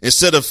kicked.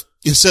 Instead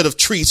of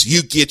treats,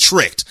 you get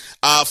tricked.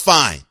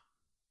 Fine.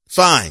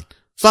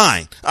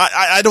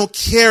 I don't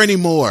care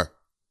anymore.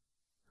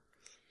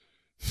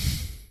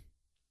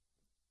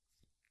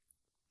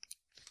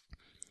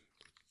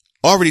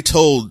 Already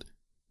told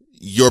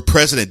your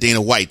president, Dana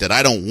White, that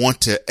I don't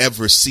want to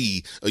ever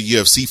see a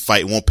UFC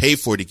fight, won't pay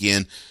for it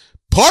again,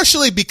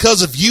 partially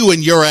because of you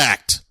and your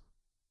act.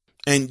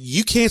 And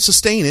you can't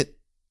sustain it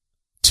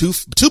too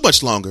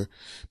much longer,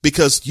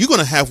 because you're going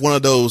to have one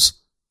of those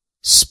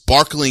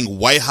sparkling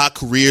white hot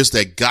careers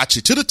that got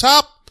you to the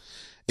top,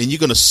 and you're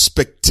going to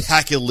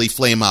spectacularly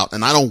flame out.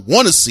 And I don't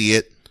want to see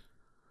it,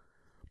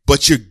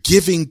 but you're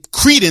giving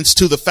credence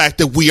to the fact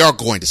that we are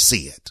going to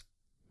see it.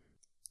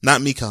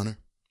 Not me, Connor.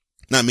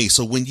 Not me.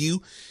 So when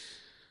you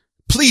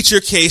plead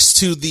your case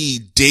to the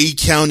Dade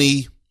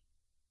County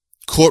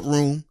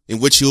courtroom in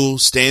which you'll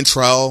stand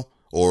trial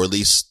or at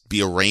least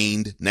be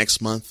arraigned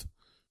next month,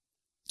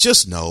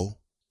 just know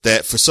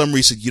that for some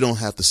reason you don't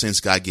have the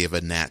sense God gave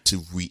a gnat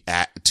to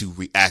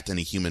react in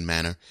a human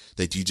manner,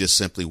 that you just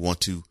simply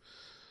want to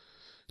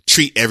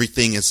treat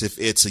everything as if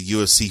it's a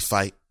UFC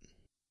fight.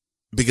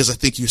 Because I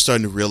think you're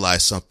starting to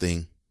realize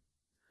something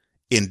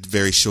in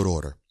very short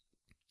order.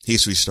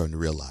 History's starting to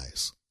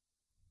realize.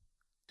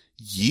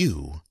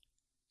 You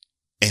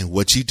and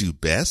what you do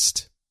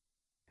best,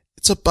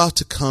 it's about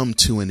to come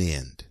to an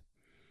end.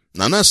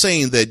 Now, I'm not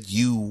saying that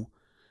you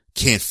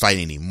can't fight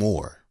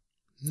anymore.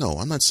 No,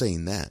 I'm not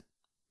saying that.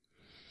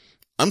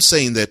 I'm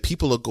saying that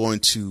people are going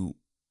to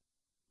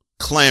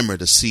clamor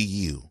to see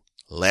you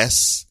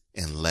less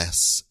and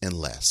less and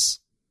less.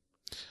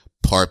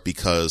 Part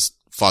because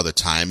Father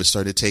Time has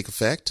started to take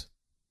effect,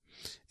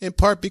 in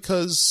part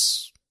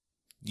because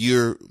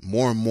you're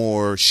more and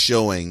more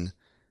showing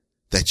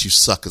that you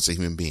suck as a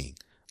human being.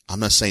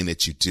 I'm not saying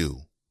that you do.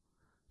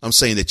 I'm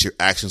saying that your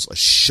actions are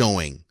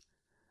showing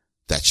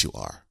that you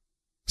are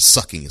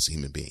sucking as a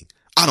human being.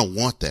 I don't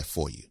want that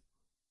for you.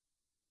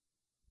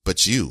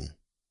 But you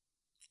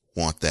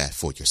want that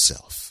for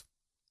yourself.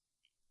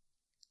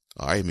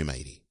 All right, me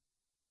matey.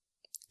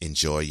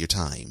 Enjoy your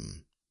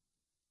time.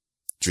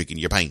 Drinking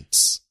your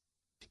pints.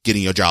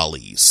 Getting your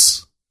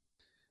jollies.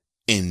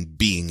 And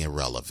being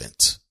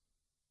irrelevant.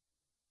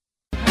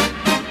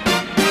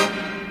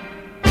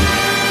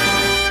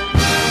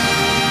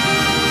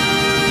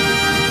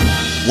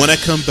 When I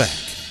come back,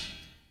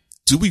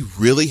 do we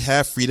really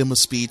have freedom of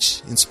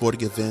speech in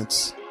sporting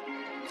events?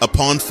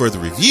 Upon further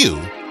review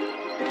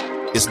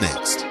is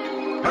next.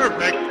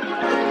 Perfect.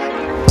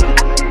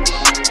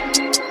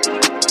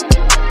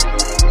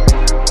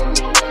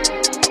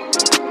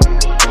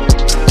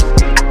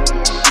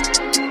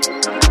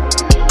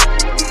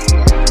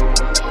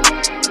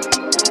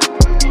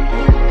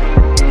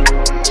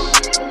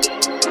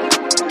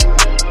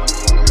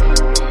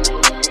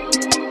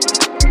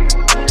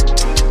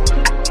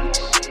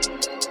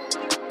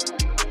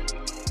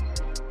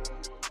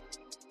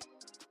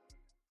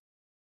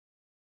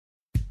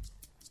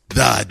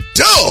 The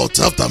Adult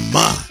of the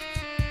Month.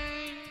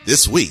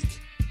 This week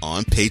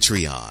on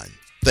Patreon.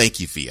 Thank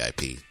you,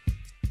 VIP.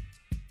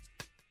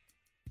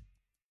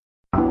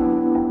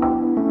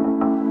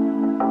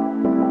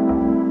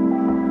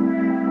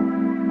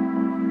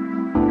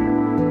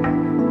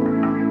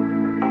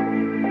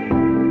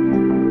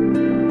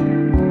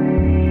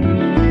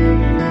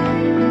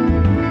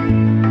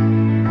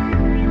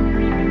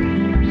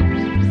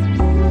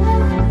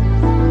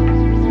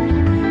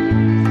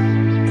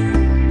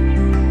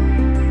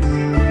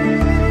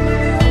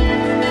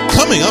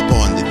 Coming up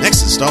on the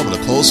next installment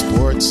of Cold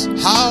Sports,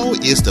 how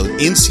is the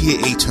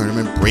NCAA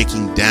tournament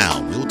breaking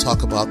down? We'll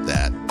talk about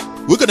that.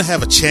 We're going to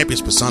have a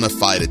Champions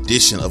Personified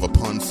edition of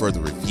Upon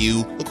Further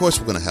Review. Of course,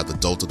 we're going to have the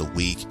Dolt of the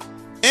Week.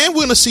 And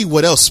we're going to see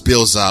what else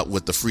spills out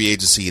with the free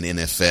agency in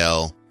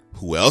NFL.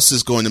 Who else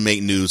is going to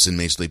make news in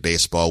Major League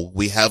Baseball?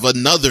 We have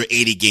another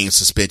 80-game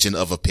suspension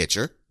of a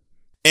pitcher.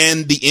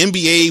 And the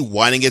NBA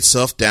winding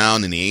itself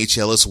down in the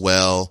AHL as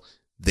well.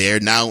 They're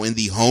now in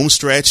the home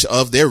stretch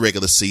of their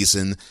regular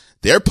season.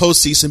 Their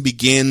postseason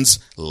begins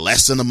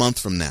less than a month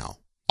from now.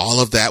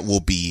 All of that will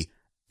be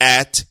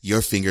at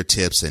your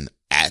fingertips and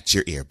at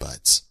your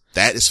earbuds.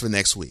 That is for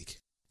next week.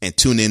 And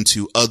tune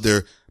into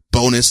other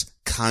bonus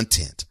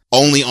content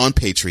only on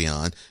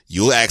Patreon.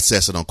 You'll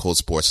access it on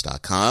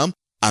coldsports.com.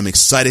 I'm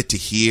excited to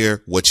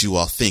hear what you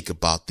all think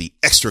about the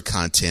extra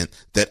content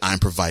that I'm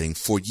providing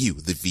for you,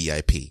 the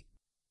VIP.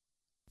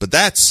 But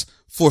that's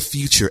for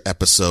future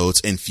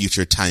episodes and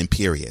future time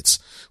periods.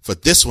 For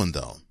this one,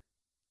 though,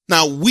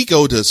 now, we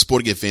go to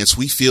sporting events,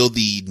 we feel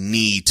the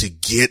need to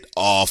get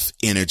off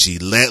energy,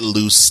 let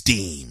loose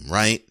steam,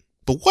 right?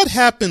 But what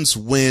happens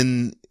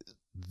when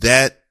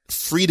that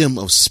freedom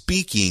of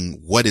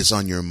speaking what is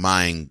on your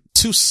mind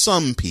to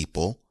some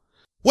people,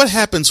 what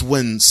happens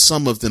when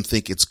some of them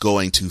think it's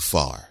going too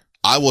far?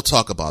 I will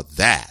talk about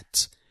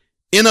that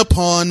in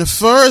upon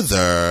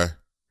further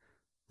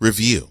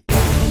review.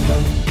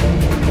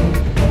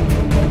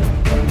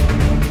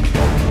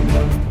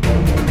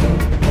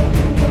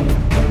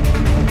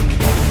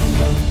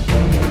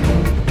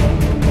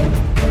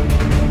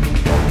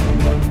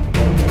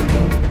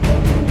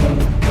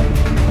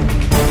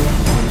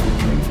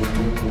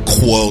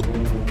 Quote,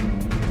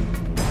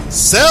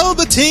 sell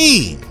the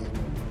team.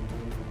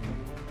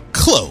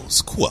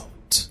 Close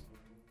quote.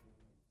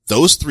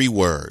 Those 3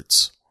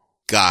 words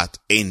got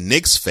a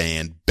Knicks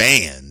fan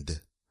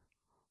banned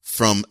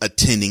from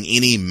attending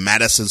any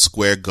Madison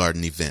Square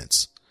Garden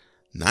events.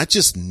 Not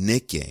just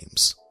Knicks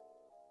games.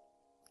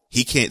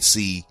 He can't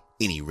see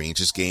any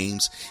Rangers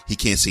games. He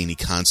can't see any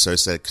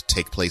concerts that could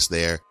take place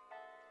there.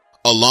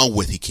 Along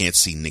with he can't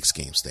see Knicks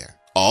games there.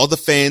 All the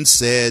fans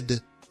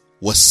said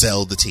was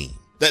sell the team.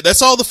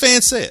 That's all the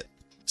fans said.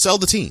 Sell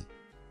the team.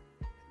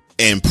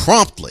 And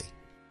promptly,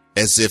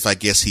 as if I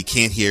guess he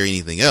can't hear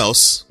anything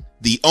else,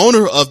 the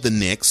owner of the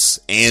Knicks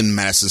and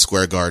Madison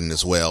Square Garden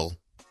as well,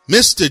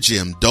 Mr.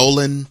 Jim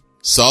Dolan,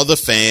 saw the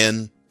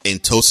fan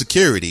and told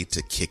security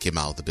to kick him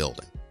out of the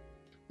building.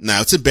 Now,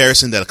 it's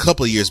embarrassing that a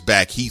couple of years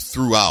back, he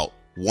threw out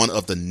one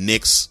of the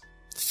Knicks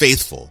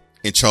faithful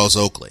in Charles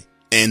Oakley.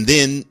 And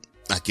then,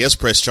 I guess,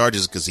 pressed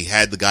charges because he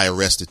had the guy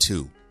arrested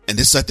too. And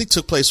this, I think,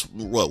 took place, a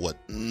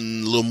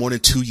little more than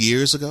 2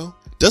 years ago?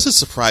 Does it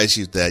surprise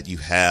you that you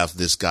have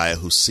this guy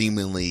who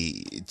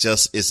seemingly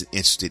just isn't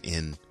interested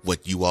in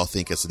what you all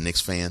think as a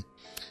Knicks fan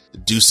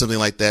do something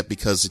like that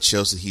because it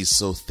shows that he's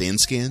so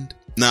thin-skinned?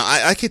 Now,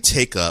 I could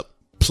take up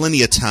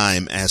plenty of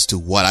time as to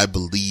what I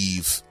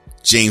believe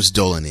James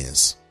Dolan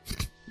is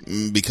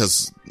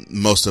because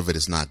most of it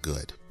is not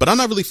good. But I'm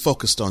not really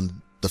focused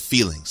on the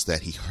feelings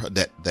that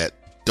that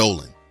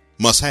Dolan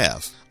must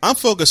have. I'm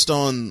focused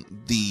on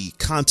the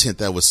content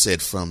that was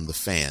said from the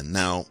fan.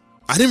 Now,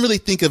 I didn't really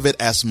think of it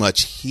as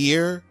much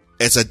here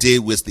as I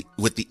did with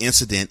the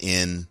incident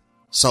in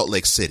Salt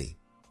Lake City.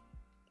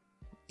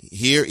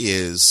 Here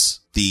is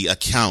the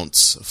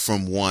accounts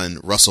from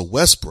one Russell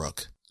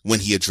Westbrook when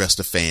he addressed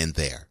a fan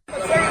there. I'm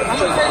gonna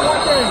tell you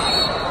one thing.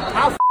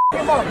 I'll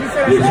him up. He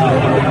said, I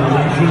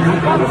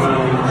promise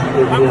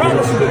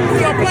you. You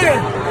see, I'm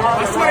playing.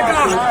 I swear to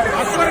God.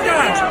 I swear to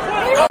God.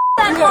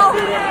 I'll you up.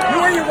 You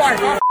and your wife.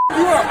 I'll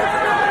you up.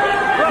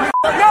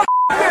 No,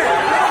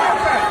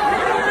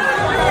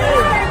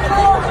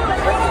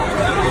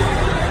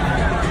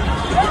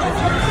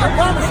 I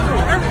promise you.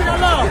 Everything I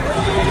love.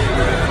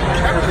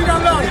 Everything I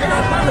love. I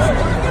promise you.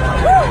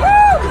 Woo, woo.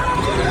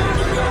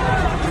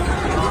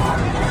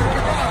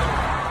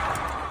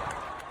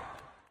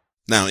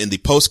 Now, in the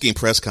post-game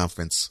press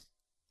conference,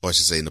 or I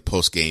should say in the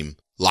post-game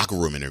locker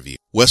room interview,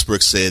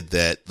 Westbrook said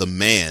that the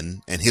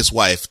man and his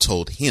wife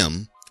told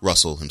him,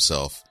 Russell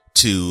himself,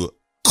 to,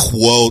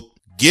 quote,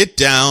 get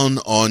down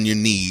on your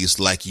knees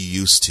like you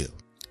used to.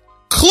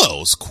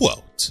 Close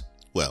quote.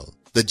 Well,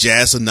 the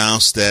Jazz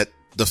announced that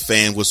the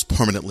fan was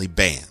permanently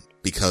banned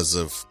because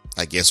of,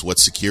 I guess, what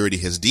security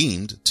has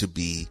deemed to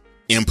be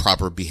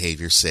improper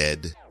behavior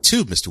said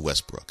to Mr.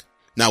 Westbrook.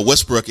 Now,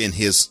 Westbrook, in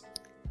his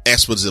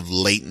expletive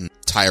latent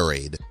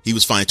tirade, he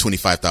was fined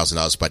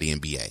 $25,000 by the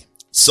NBA.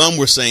 Some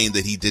were saying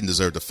that he didn't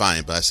deserve the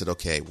fine, but I said,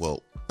 okay,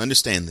 well,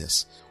 understand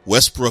this.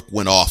 Westbrook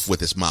went off with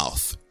his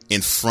mouth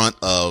in front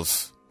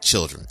of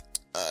children.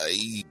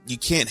 You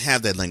can't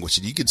have that language.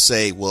 You could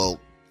say, well,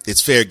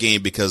 it's fair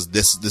game because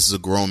this is a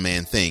grown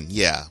man thing.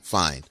 Yeah,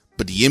 fine.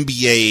 But the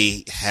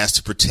NBA has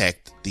to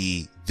protect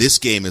this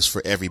game is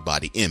for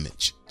everybody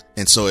image.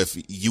 And so if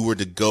you were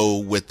to go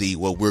with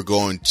we're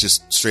going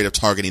just straight up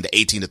targeting the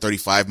 18 to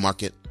 35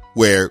 market,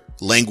 where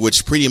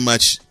language pretty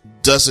much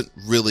doesn't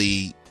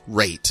really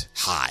rate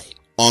high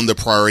on the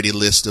priority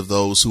list of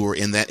those who are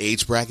in that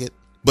age bracket,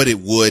 but it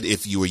would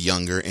if you were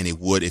younger, and it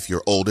would if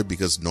you're older,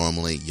 because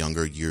normally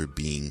younger, you're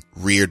being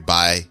reared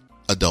by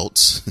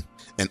adults,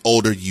 and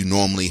older, you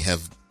normally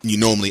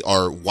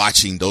are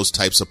watching those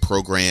types of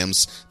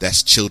programs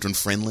that's children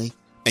friendly,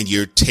 and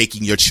you're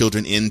taking your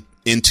children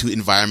into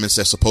environments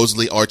that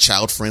supposedly are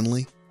child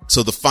friendly.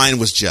 So the fine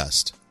was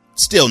just.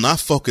 Still not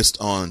focused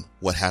on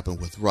what happened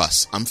with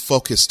Russ. I'm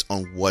focused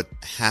on what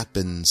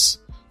happens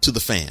to the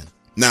fan.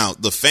 Now,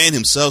 the fan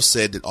himself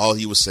said that all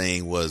he was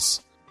saying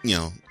was,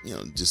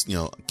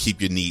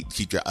 keep your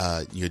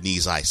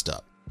knees iced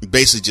up.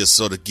 Basically just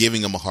sort of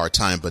giving him a hard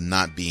time, but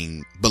not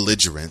being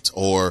belligerent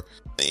or,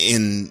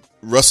 in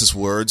Russ's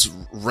words,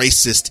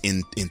 racist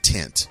in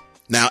intent.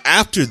 Now,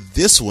 after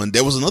this one,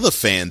 there was another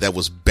fan that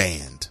was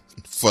banned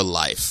for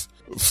life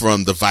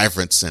from the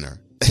Vibrant Center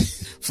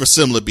for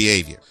similar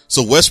behavior.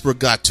 So Westbrook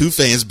got 2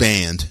 fans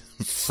banned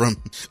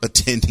from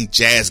attending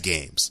Jazz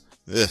games.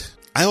 Ugh.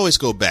 I always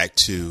go back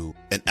to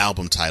an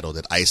album title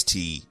that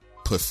Ice-T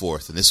put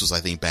forth, and this was, I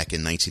think, back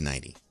in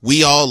 1990.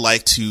 We all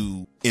like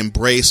to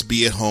embrace,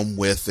 be at home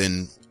with,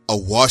 and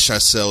awash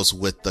ourselves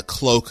with the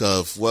cloak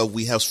of, well,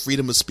 we have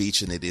freedom of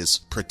speech and it is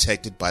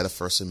protected by the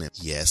First Amendment.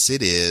 Yes,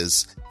 it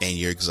is, and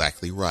you're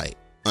exactly right.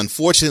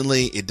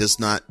 Unfortunately, it does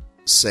not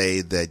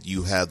say that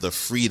you have the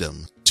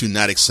freedom to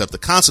not accept the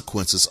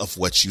consequences of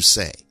what you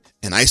say.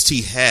 And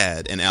Ice-T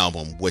had an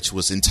album which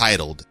was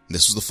entitled,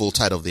 this was the full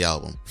title of the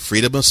album,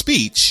 Freedom of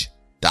Speech, ...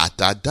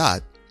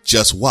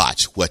 Just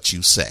watch what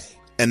you say.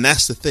 And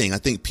that's the thing. I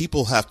think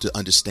people have to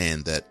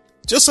understand that,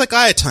 just like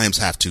I at times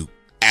have to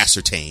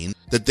ascertain,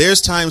 that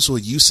there's times where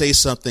you say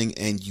something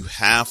and you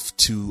have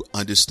to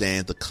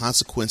understand the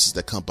consequences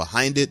that come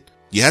behind it.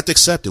 You have to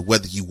accept it.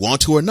 Whether you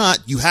want to or not,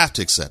 you have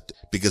to accept it.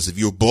 Because if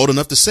you're bold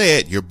enough to say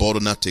it, you're bold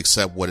enough to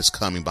accept what is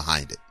coming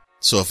behind it.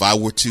 So if I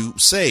were to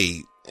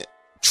say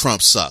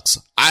Trump sucks,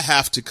 I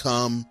have to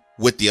come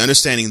with the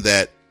understanding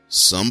that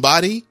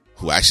somebody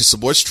who actually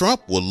supports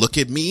Trump will look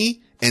at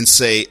me and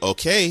say,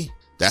 okay,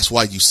 that's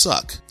why you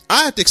suck.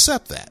 I have to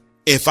accept that.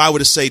 If I were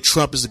to say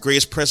Trump is the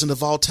greatest president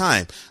of all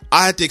time,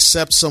 I have to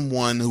accept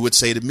someone who would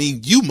say to me,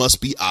 you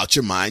must be out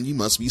your mind. You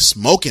must be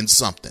smoking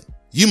something.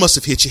 You must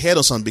have hit your head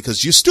on something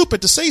because you're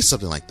stupid to say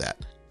something like that.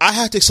 I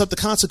have to accept the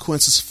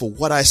consequences for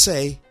what I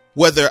say,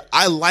 whether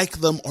I like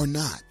them or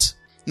not.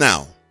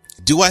 Now,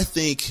 do I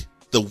think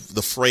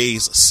the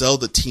phrase sell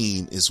the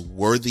team is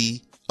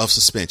worthy of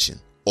suspension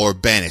or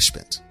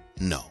banishment?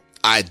 No,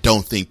 I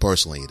don't think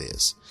personally it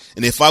is.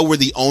 And if I were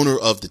the owner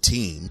of the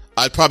team,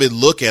 I'd probably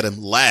look at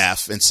him,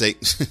 laugh, and say,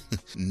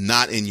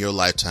 not in your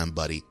lifetime,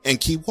 buddy, and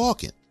keep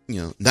walking.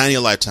 Not in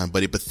your lifetime,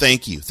 buddy, but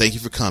thank you. Thank you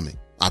for coming.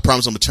 I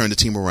promise I'm going to turn the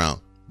team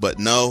around. But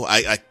no,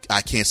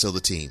 I can't sell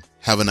the team.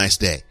 Have a nice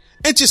day.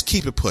 And just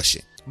keep it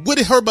pushing. Would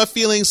it hurt my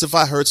feelings if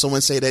I heard someone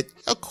say that?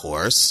 Of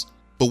course.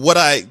 But would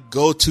I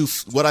go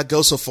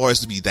so far as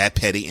to be that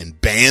petty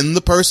and ban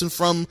the person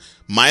from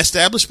my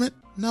establishment?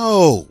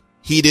 No.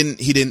 He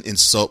didn't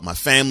insult my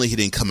family. He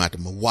didn't come after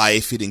my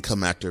wife. He didn't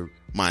come after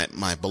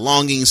my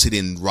belongings. He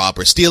didn't rob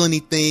or steal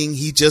anything.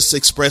 He just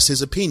expressed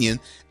his opinion,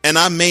 and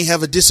I may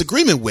have a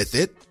disagreement with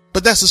it,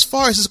 but that's as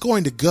far as it's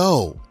going to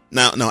go.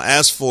 Now,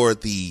 as for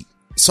the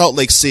Salt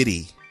Lake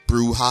City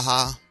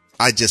brouhaha,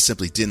 I just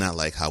simply did not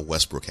like how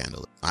Westbrook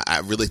handled it. I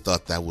really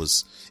thought that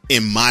was,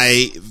 in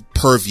my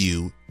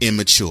purview,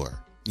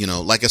 immature.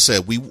 Like I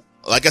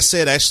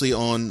said, actually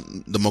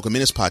on the Mocha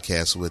Minutes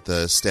podcast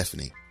with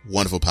Stephanie.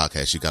 Wonderful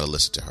podcast. You got to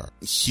listen to her.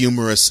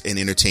 Humorous and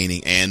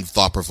entertaining and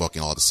thought-provoking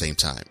all at the same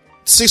time.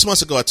 6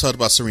 months ago, I talked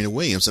about Serena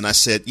Williams, and I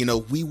said,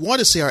 we want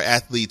to see our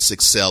athletes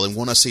excel and we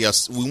want to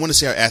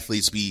see our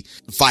athletes be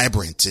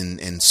vibrant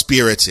and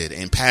spirited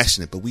and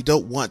passionate, but we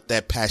don't want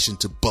that passion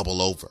to bubble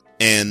over.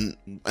 And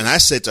I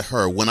said to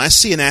her, when I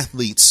see an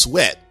athlete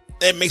sweat,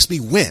 that makes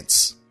me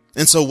wince.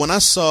 And so when I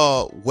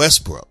saw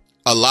Westbrook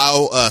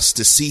allow us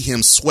to see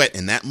him sweat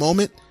in that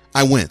moment,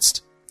 I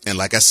winced. And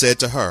like I said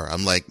to her,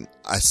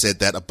 I said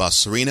that about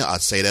Serena.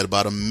 I'd say that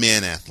about a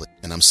man athlete.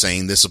 And I'm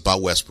saying this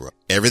about Westbrook.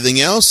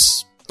 Everything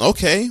else,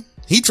 okay,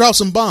 he dropped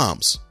some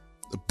bombs.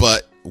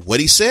 But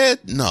what he said,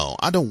 no,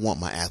 I don't want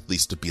my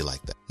athletes to be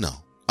like that. No,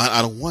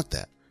 I don't want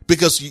that.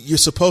 Because you're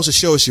supposed to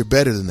show us you're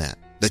better than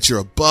that you're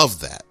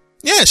above that.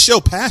 Yeah, show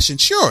passion,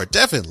 sure,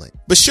 definitely.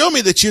 But show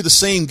me that you're the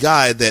same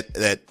guy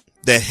that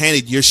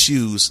handed your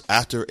shoes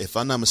after, if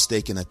I'm not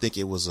mistaken, I think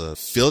it was a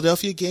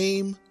Philadelphia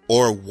game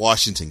or a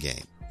Washington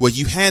game, where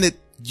you handed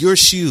your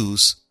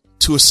shoes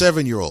to a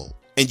 7-year-old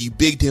and you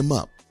bigged him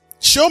up.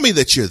 Show me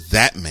that you're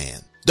that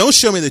man. Don't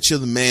show me that you're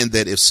the man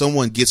that if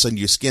someone gets under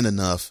your skin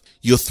enough,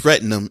 you'll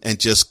threaten them and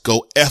just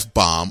go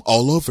F-bomb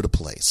all over the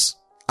place.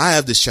 I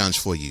have this challenge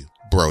for you,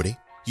 Brody.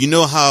 You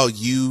know how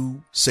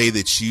you say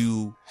that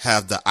you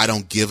have the I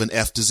don't give an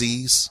F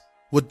disease?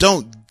 Well,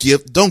 don't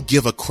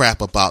give a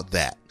crap about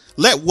that.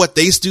 Let what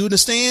they do in the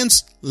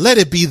stands, let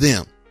it be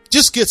them.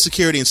 Just get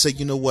security and say,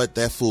 you know what,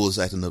 that fool is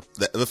acting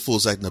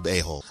up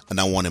a-hole and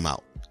I want him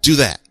out. Do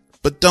that.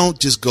 But don't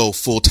just go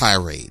full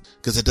tirade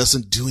because it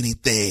doesn't do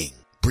anything.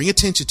 Bring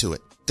attention to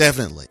it.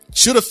 Definitely.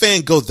 Should a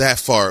fan go that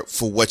far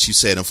for what you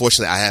said?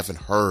 Unfortunately, I haven't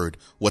heard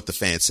what the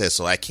fan said,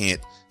 so I can't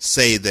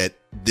say that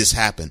this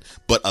happened,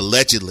 but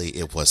allegedly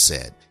it was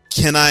said.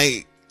 Can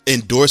I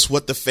endorse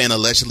what the fan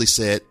allegedly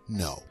said?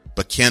 No.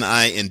 But can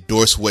I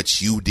endorse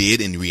what you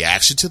did in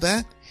reaction to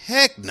that?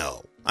 Heck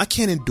no. I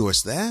can't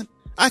endorse that.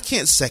 I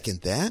can't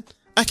second that.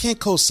 I can't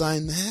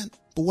co-sign that.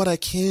 But what I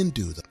can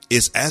do though,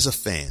 is as a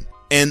fan,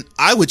 and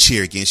I would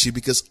cheer against you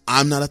because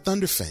I'm not a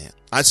Thunder fan.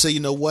 I'd say, you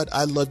know what?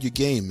 I love your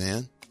game,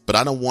 man, but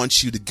I don't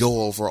want you to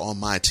go over on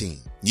my team.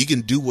 You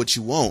can do what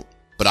you want,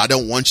 but I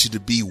don't want you to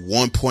be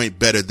 1 point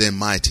better than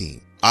my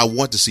team. I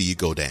want to see you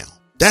go down.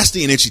 That's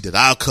the energy that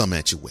I'll come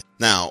at you with.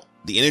 Now,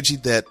 the energy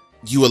that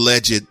you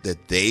alleged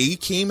that they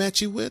came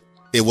at you with,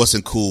 it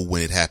wasn't cool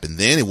when it happened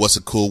then. It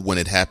wasn't cool when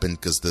it happened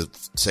because the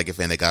second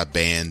fan that got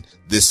banned,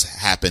 this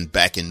happened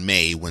back in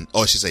May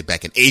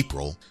back in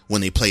April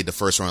when they played the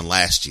first round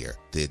last year,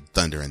 the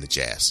Thunder and the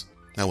Jazz.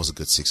 That was a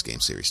good 6-game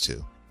series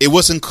too. It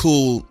wasn't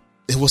cool.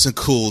 It wasn't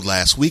cool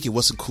last week. It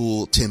wasn't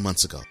cool 10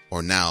 months ago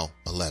or now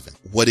 11.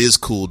 What is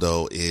cool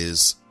though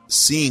is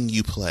seeing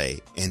you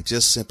play and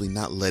just simply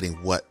not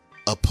letting what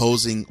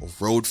opposing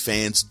road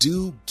fans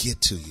do get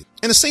to you.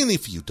 And the same thing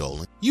for you,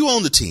 Dolan. You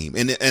own the team.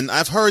 And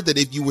I've heard that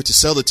if you were to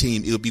sell the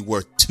team, it would be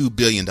worth $2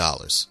 billion.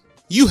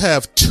 You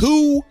have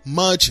too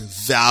much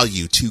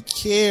value to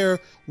care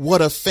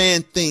what a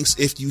fan thinks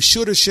if you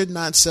should or should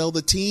not sell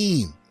the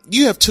team.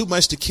 You have too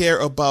much to care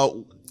about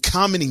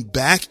commenting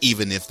back,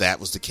 even if that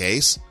was the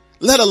case,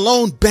 let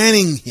alone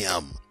banning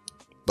him.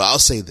 But I'll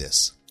say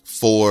this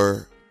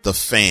for the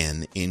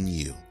fan in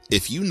you.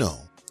 If you know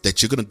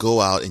that you're going to go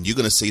out and you're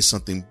going to say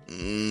something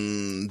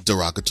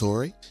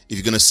derogatory, if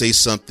you're going to say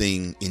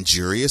something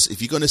injurious,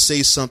 if you're going to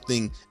say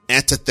something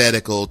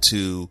antithetical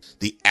to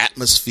the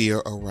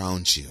atmosphere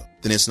around you,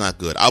 then it's not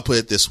good. I'll put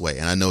it this way,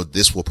 and I know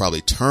this will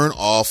probably turn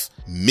off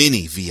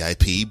many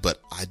VIP,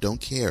 but I don't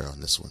care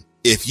on this one.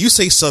 If you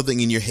say something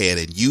in your head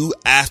and you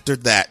after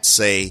that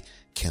say,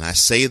 can I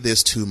say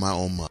this to my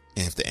own mother?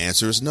 And if the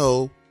answer is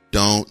no,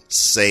 don't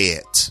say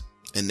it.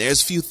 And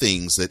there's few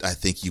things that I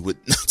think you would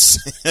not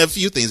say, a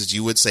few things that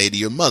you would say to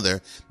your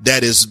mother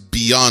that is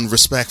beyond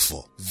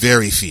respectful.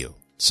 Very few.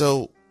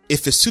 So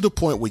if it's to the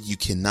point where you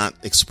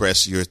cannot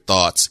express your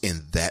thoughts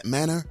in that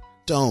manner,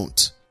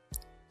 don't.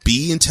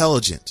 Be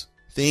intelligent.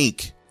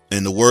 Think.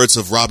 In the words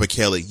of Robert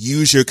Kelly,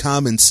 use your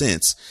common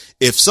sense.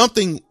 If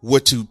something were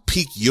to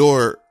pique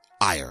your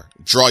ire,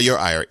 draw your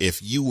ire,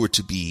 if you were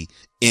to be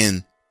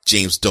in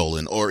James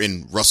Dolan or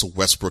in Russell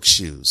Westbrook's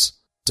shoes,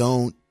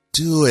 don't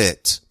do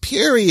it.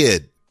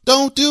 Period.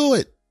 Don't do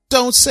it.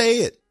 Don't say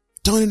it.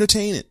 Don't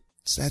entertain it.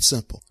 It's that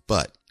simple.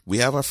 But we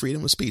have our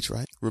freedom of speech,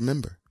 right?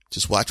 Remember,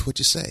 just watch what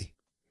you say.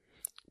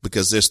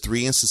 Because there's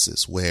 3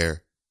 instances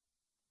where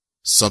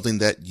something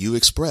that you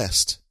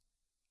expressed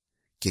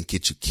can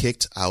get you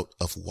kicked out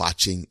of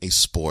watching a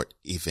sport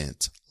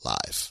event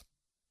live.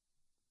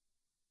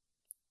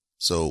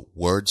 So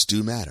words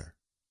do matter.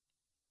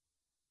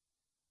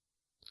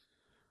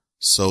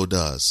 So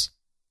does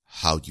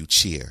how you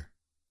cheer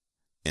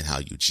and how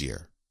you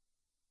jeer.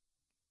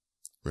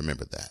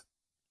 Remember that.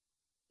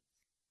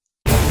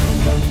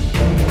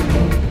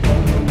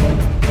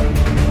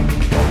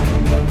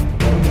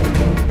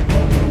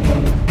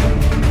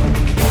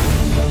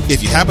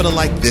 If you happen to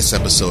like this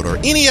episode or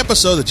any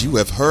episode that you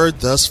have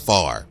heard thus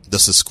far, the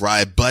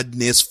subscribe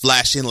button is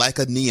flashing like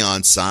a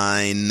neon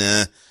sign.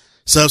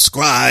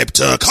 Subscribe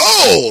to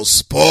Cole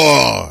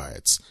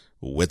Sports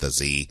with a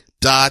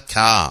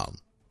Z.com.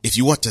 If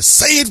you want to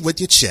say it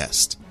with your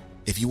chest,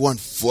 if you want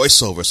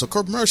voiceovers or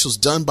commercials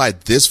done by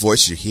this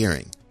voice you're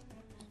hearing,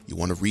 you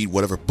want to read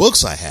whatever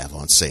books I have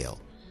on sale,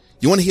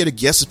 you want to hear the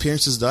guest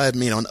appearances that I have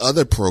made on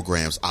other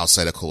programs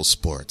outside of Cole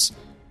Sports,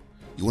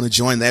 you want to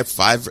join that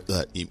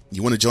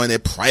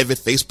private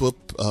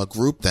Facebook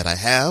group that I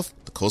have,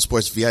 the Cole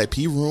Sports VIP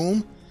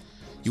room,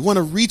 you want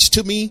to reach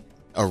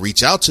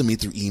out to me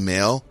through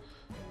email,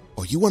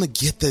 or you want to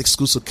get the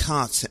exclusive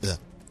content,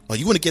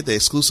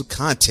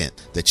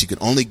 that you can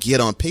only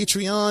get on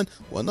Patreon?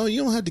 Well, no,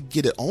 you don't have to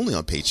get it only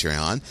on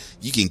Patreon.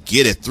 You can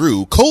get it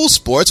through Cole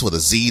Sports with a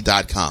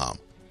Z.com.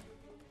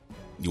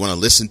 You want to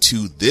listen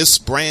to this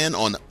brand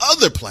on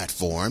other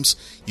platforms?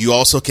 You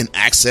also can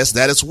access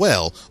that as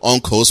well on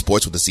Cole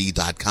Sports with a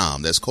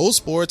Z.com. That's Cole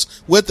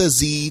Sports with a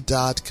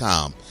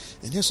Z.com.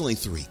 And there's only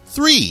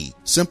three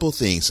simple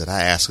things that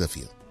I ask of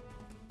you.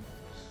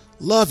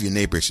 Love your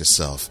neighbor as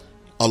yourself,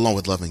 along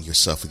with loving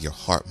yourself with your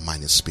heart,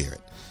 mind, and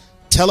spirit.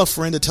 Tell a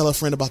friend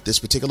about this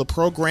particular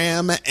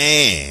program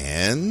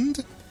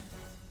and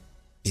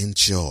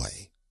enjoy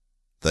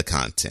the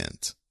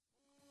content.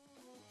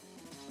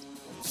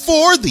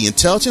 For the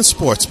Intelligent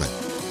Sportsman,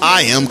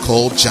 I am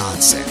Cole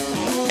Johnson,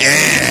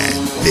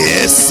 and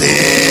this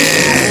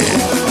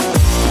is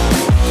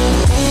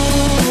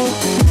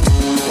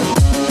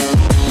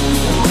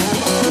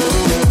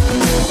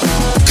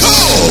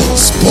Cole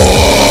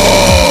Sports.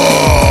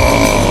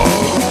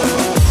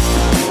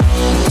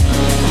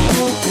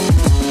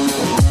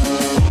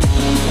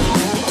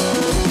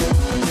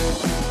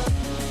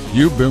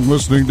 You've been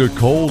listening to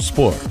Cole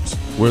Sports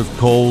with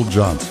Cole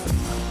Johnson.